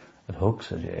bhaktir,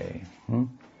 adhoksaje.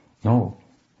 No.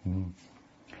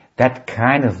 That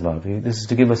kind of love, this is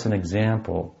to give us an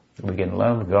example. We can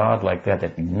love God like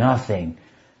that nothing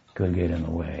could get in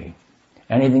the way.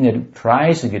 Anything that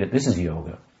tries to get it, this is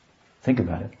yoga. Think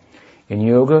about it. In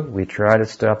yoga, we try to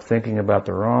stop thinking about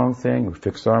the wrong thing. We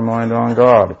fix our mind on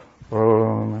God.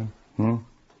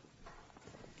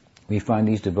 We find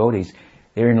these devotees,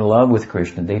 they're in love with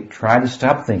Krishna. They try to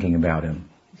stop thinking about him.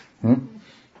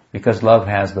 Because love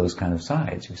has those kind of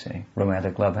sides, you see.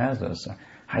 Romantic love has those sides.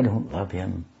 I don't love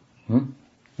him.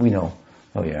 We know,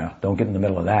 oh yeah, don't get in the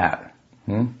middle of that.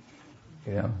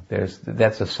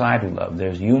 That's a side of love.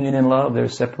 There's union in love,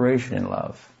 there's separation in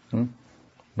love.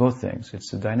 Both things.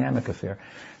 It's a dynamic affair.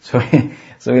 So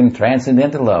in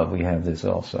transcendental love, we have this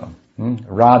also.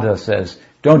 Radha says,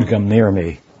 don't come near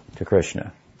me, to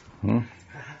Krishna.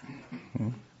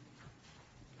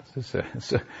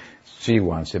 So she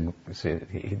wants him,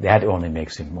 that only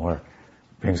makes him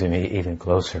brings him even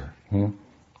closer.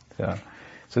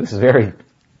 So this is a very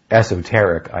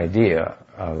esoteric idea,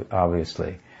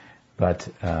 obviously. But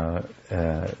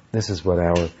this is what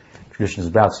our tradition is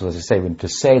about. So as I say, to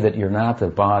say that you're not the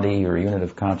body or unit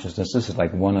of consciousness, this is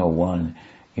like 101,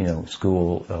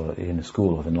 school in the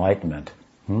school of enlightenment.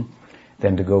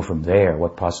 Then to go from there,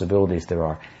 what possibilities there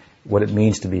are, what it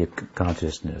means to be a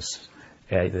consciousness.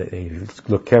 You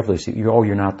look carefully, see,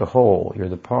 you're not the whole, you're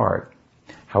the part.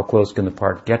 How close can the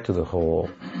part get to the whole?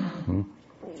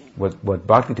 What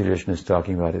Bhakti tradition is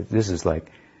talking about, this is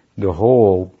like the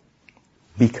whole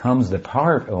becomes the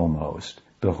part almost.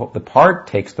 The part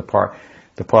takes the part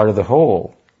of the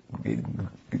whole.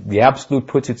 The Absolute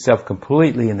puts itself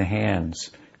completely in the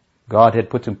hands. Godhead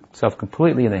puts himself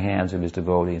completely in the hands of his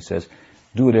devotee and says,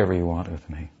 do whatever you want with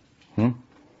me.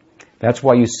 That's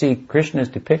why you see Krishna is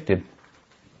depicted.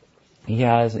 He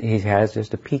has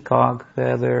just a peacock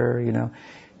feather,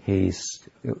 He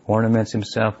ornaments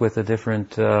himself with the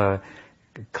different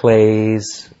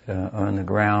clays on the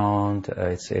ground.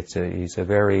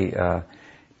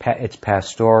 It's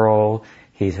pastoral.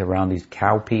 He's around these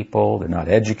cow people. They're not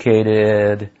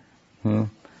educated. They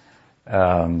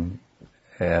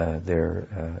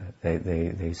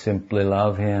simply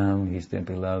love him. He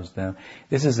simply loves them.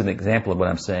 This is an example of what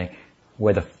I'm saying,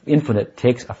 where the infinite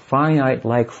takes a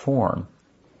finite-like form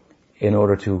in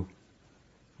order to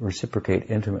reciprocate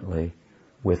intimately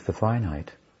with the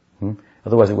finite.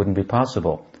 Otherwise it wouldn't be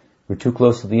possible. We're too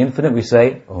close to the infinite, we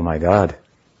say, oh my God.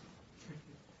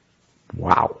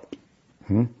 Wow.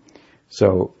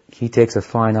 So he takes a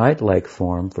finite-like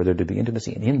form for there to be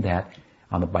intimacy, and in that,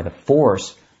 by the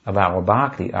force of our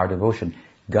bhakti, our devotion,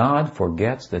 God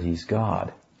forgets that he's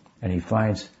God, and he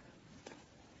finds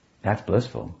that's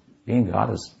blissful. Being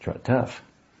God is tough.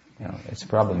 It's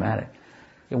problematic.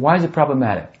 Why is it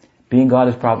problematic? Being God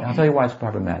is problematic. I'll tell you why it's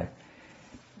problematic.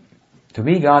 To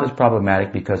be God is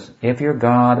problematic because if you're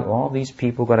God, all these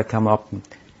people got to come up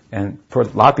and for a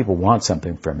lot of people want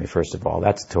something from you, first of all.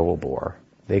 That's a total bore.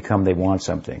 They come, they want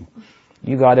something.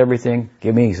 You got everything,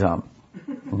 give me some.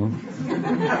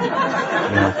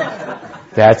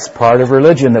 That's part of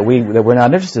religion that we're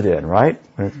not interested in, right?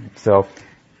 So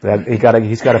he's got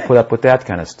to put up with that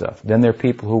kind of stuff. Then there are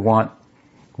people who want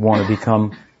to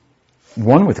become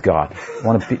one with God,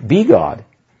 want to be God.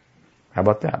 How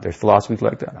about that? There's philosophies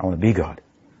like that. I want to be God.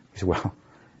 You say, well,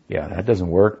 yeah, that doesn't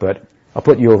work, but I'll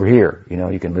put you over here.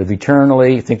 You can live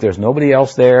eternally. You think there's nobody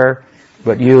else there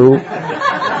but you.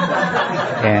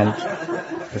 And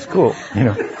it's cool,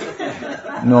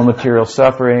 No material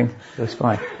suffering. That's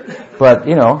fine. But,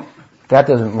 that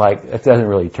doesn't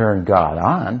really turn God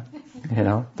on.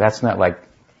 That's not like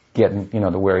getting,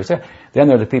 to where he's at. Then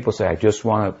there are the people who say, I just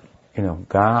want to,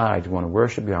 God, I just want to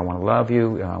worship you. I want to love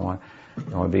you. I want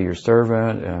to be your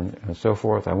servant and so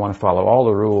forth. I want to follow all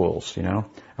the rules, I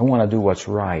want to do what's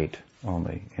right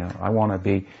only. I want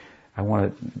to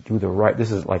do the right.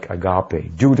 This is like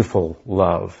agape, dutiful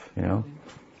love, So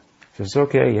it's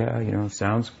okay, yeah,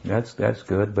 sounds, that's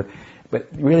good. But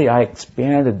really I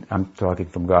expanded, I'm talking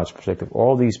from God's perspective,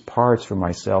 all these parts for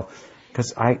myself,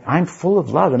 because I'm full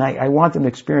of love, and I want them to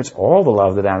experience all the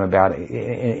love that I'm about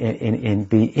and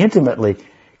be intimately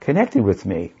connected with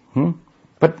me.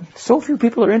 But so few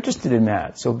people are interested in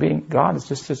that. So being God is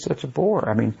just such a bore.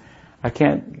 I mean, I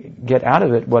can't get out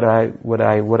of it what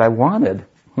I wanted.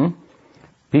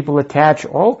 People attach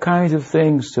all kinds of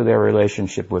things to their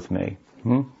relationship with me.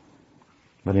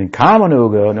 But in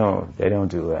Kamanuga, no, they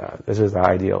don't do that. This is the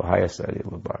highest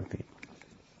ideal of bhakti.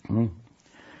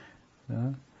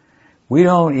 We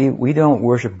don't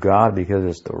worship God because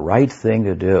it's the right thing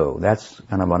to do. That's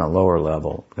kind of on a lower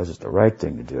level, because it's the right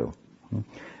thing to do.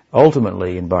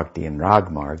 Ultimately, in bhakti and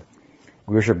ragmarg,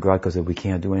 we worship God because we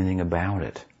can't do anything about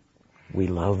it. We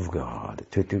love God.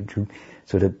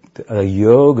 So a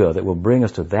yoga that will bring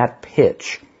us to that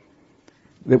pitch,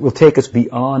 that will take us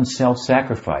beyond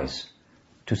self-sacrifice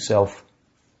to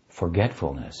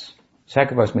self-forgetfulness.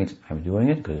 Sacrifice means I'm doing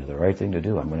it because it's the right thing to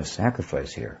do. I'm going to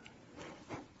sacrifice here.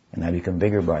 And I become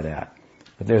bigger by that.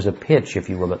 But there's a pitch, if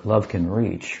you will, that love can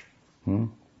reach.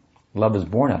 Love is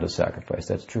born out of sacrifice,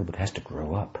 that's true, but it has to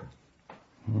grow up.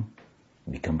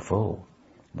 Become full.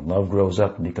 When love grows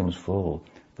up and becomes full,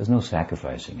 there's no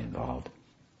sacrificing involved.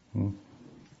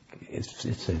 There's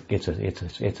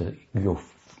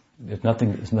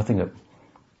nothing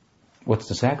what's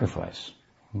the sacrifice?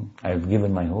 I've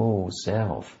given my whole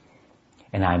self,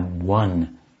 and I'm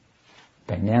one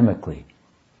dynamically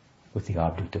with the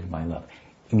object of my love.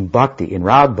 In bhakti, in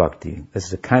rag bhakti, this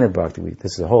is a kind of bhakti,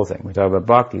 this is the whole thing. We talk about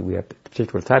bhakti, we have a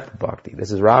particular type of bhakti.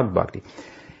 This is rag bhakti.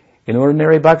 In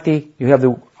ordinary bhakti, you have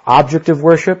the object of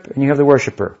worship and you have the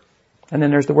worshipper. And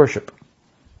then there's the worship.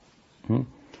 In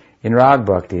rag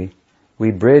bhakti,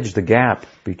 we bridge the gap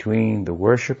between the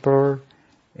worshipper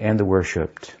and the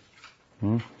worshipped.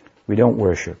 We don't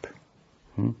worship.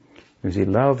 You see,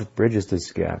 love bridges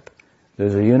this gap.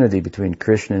 There's a unity between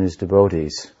Krishna and his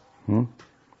devotees.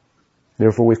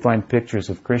 Therefore we find pictures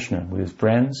of Krishna with his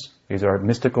friends. These are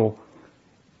mystical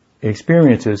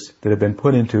experiences that have been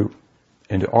put into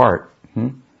art.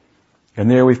 And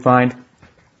there we find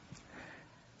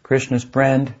Krishna's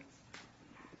friend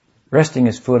resting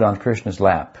his foot on Krishna's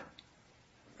lap.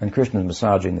 And Krishna's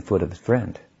massaging the foot of his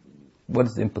friend. What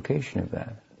is the implication of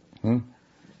that?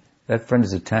 That friend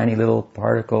is a tiny little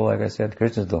particle, like I said.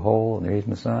 Krishna's the whole, and there he's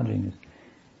massaging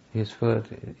his foot.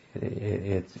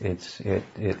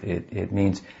 It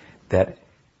means that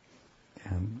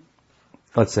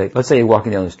let's say you're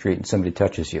walking down the street and somebody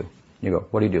touches you. You go,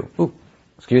 what do you do? Ooh,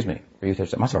 excuse me. Or you touch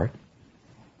something. I'm sorry.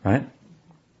 Right?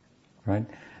 Right?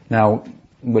 Now,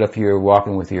 what if you're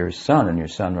walking with your son and your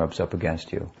son rubs up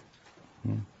against you?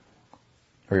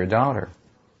 Or your daughter?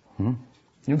 You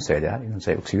don't say that. You don't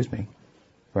say, excuse me.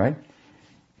 Right?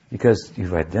 Because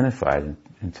you've identified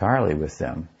entirely with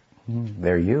them.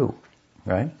 They're you.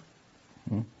 Right?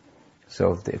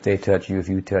 So if they touch you, if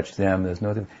you touch them, there's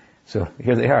no... So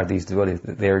here they are, these devotees,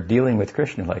 they're dealing with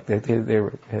Krishna, like they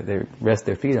rest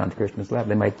their feet on Krishna's lap.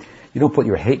 You don't put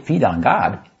your feet on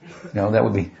God. That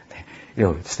would be,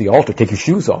 it's the altar, take your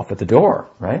shoes off at the door,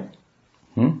 right?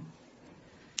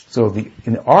 So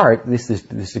in art, this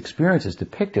experience is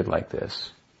depicted like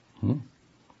this.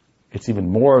 It's even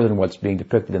more than what's being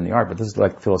depicted in the art, but this is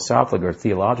like philosophically or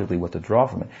theologically what to draw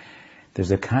from it.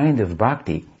 There's a kind of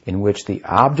bhakti in which the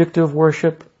object of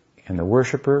worship and the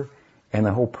worshipper and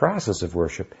the whole process of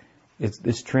worship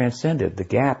is transcended. The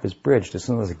gap is bridged. It's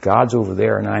not like God's over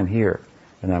there and I'm here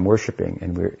and I'm worshiping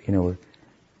and the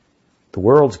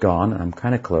world's gone. I'm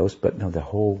kind of close, but no, the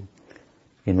whole,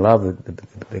 in love,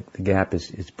 the gap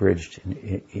is bridged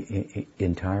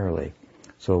entirely.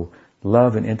 So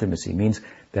love and intimacy means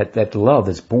that love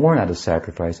that's born out of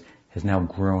sacrifice has now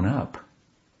grown up.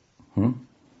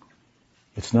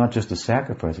 It's not just a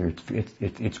sacrifice.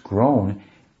 It's grown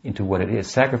into what it is.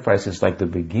 Sacrifice is like the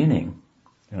beginning.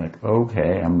 You're like,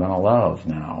 okay, I'm going to love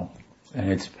now.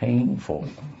 And it's painful.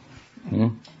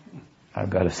 I've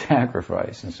got to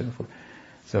sacrifice and so forth.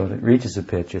 So it reaches a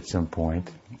pitch at some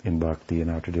point in bhakti in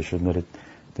our tradition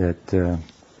that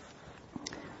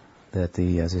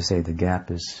as I say, the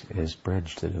gap is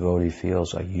bridged. The devotee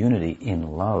feels a unity in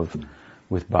love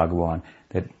with Bhagavan,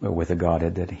 with the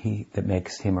Godhead, that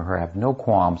makes him or her have no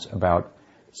qualms about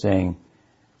saying,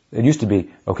 it used to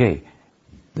be, okay,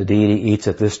 the deity eats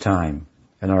at this time,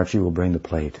 and Archie will bring the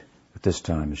plate at this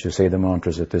time. She'll say the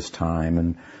mantras at this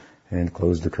time, and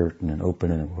close the curtain, and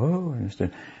open it, and whoa,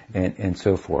 and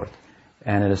so forth.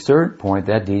 And at a certain point,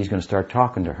 that deity's going to start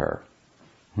talking to her.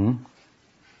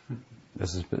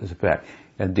 This is a fact.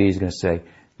 And the deity's going to say,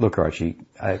 look, Archie,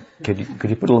 could you put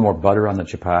a little more butter on the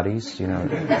chapatis?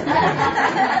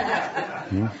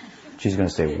 She's going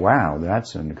to say, wow,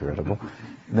 that's incredible.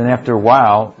 And then after a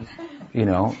while,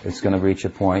 it's going to reach a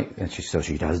point, and she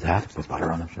does that, put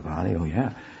butter on the chapati, oh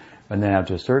yeah. And then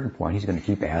after a certain point, he's going to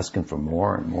keep asking for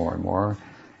more and more and more.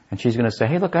 And she's going to say,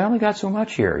 hey, look, I only got so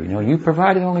much here. You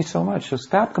provided only so much, so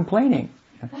stop complaining.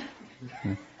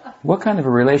 What kind of a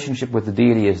relationship with the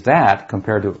deity is that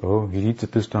compared to, oh, he eats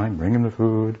at this time, bring him the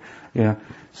food,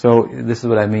 So this is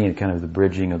what I mean, kind of the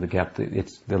bridging of the gap.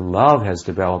 The love has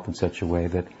developed in such a way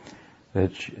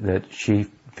that she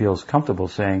feels comfortable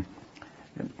saying,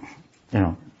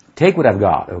 take what I've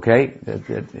got, okay?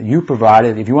 You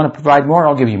provided. If you want to provide more,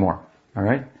 I'll give you more, all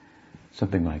right?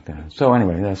 Something like that. So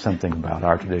anyway, that's something about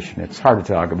our tradition. It's hard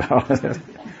to talk about.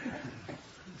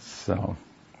 So,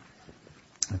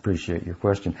 I appreciate your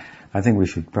question. I think we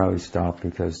should probably stop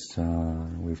because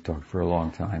we've talked for a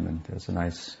long time, and there's a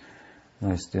nice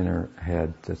dinner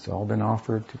ahead that's all been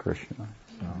offered to Krishna.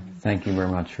 So, thank you very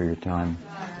much for your time.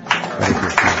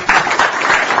 Thank you.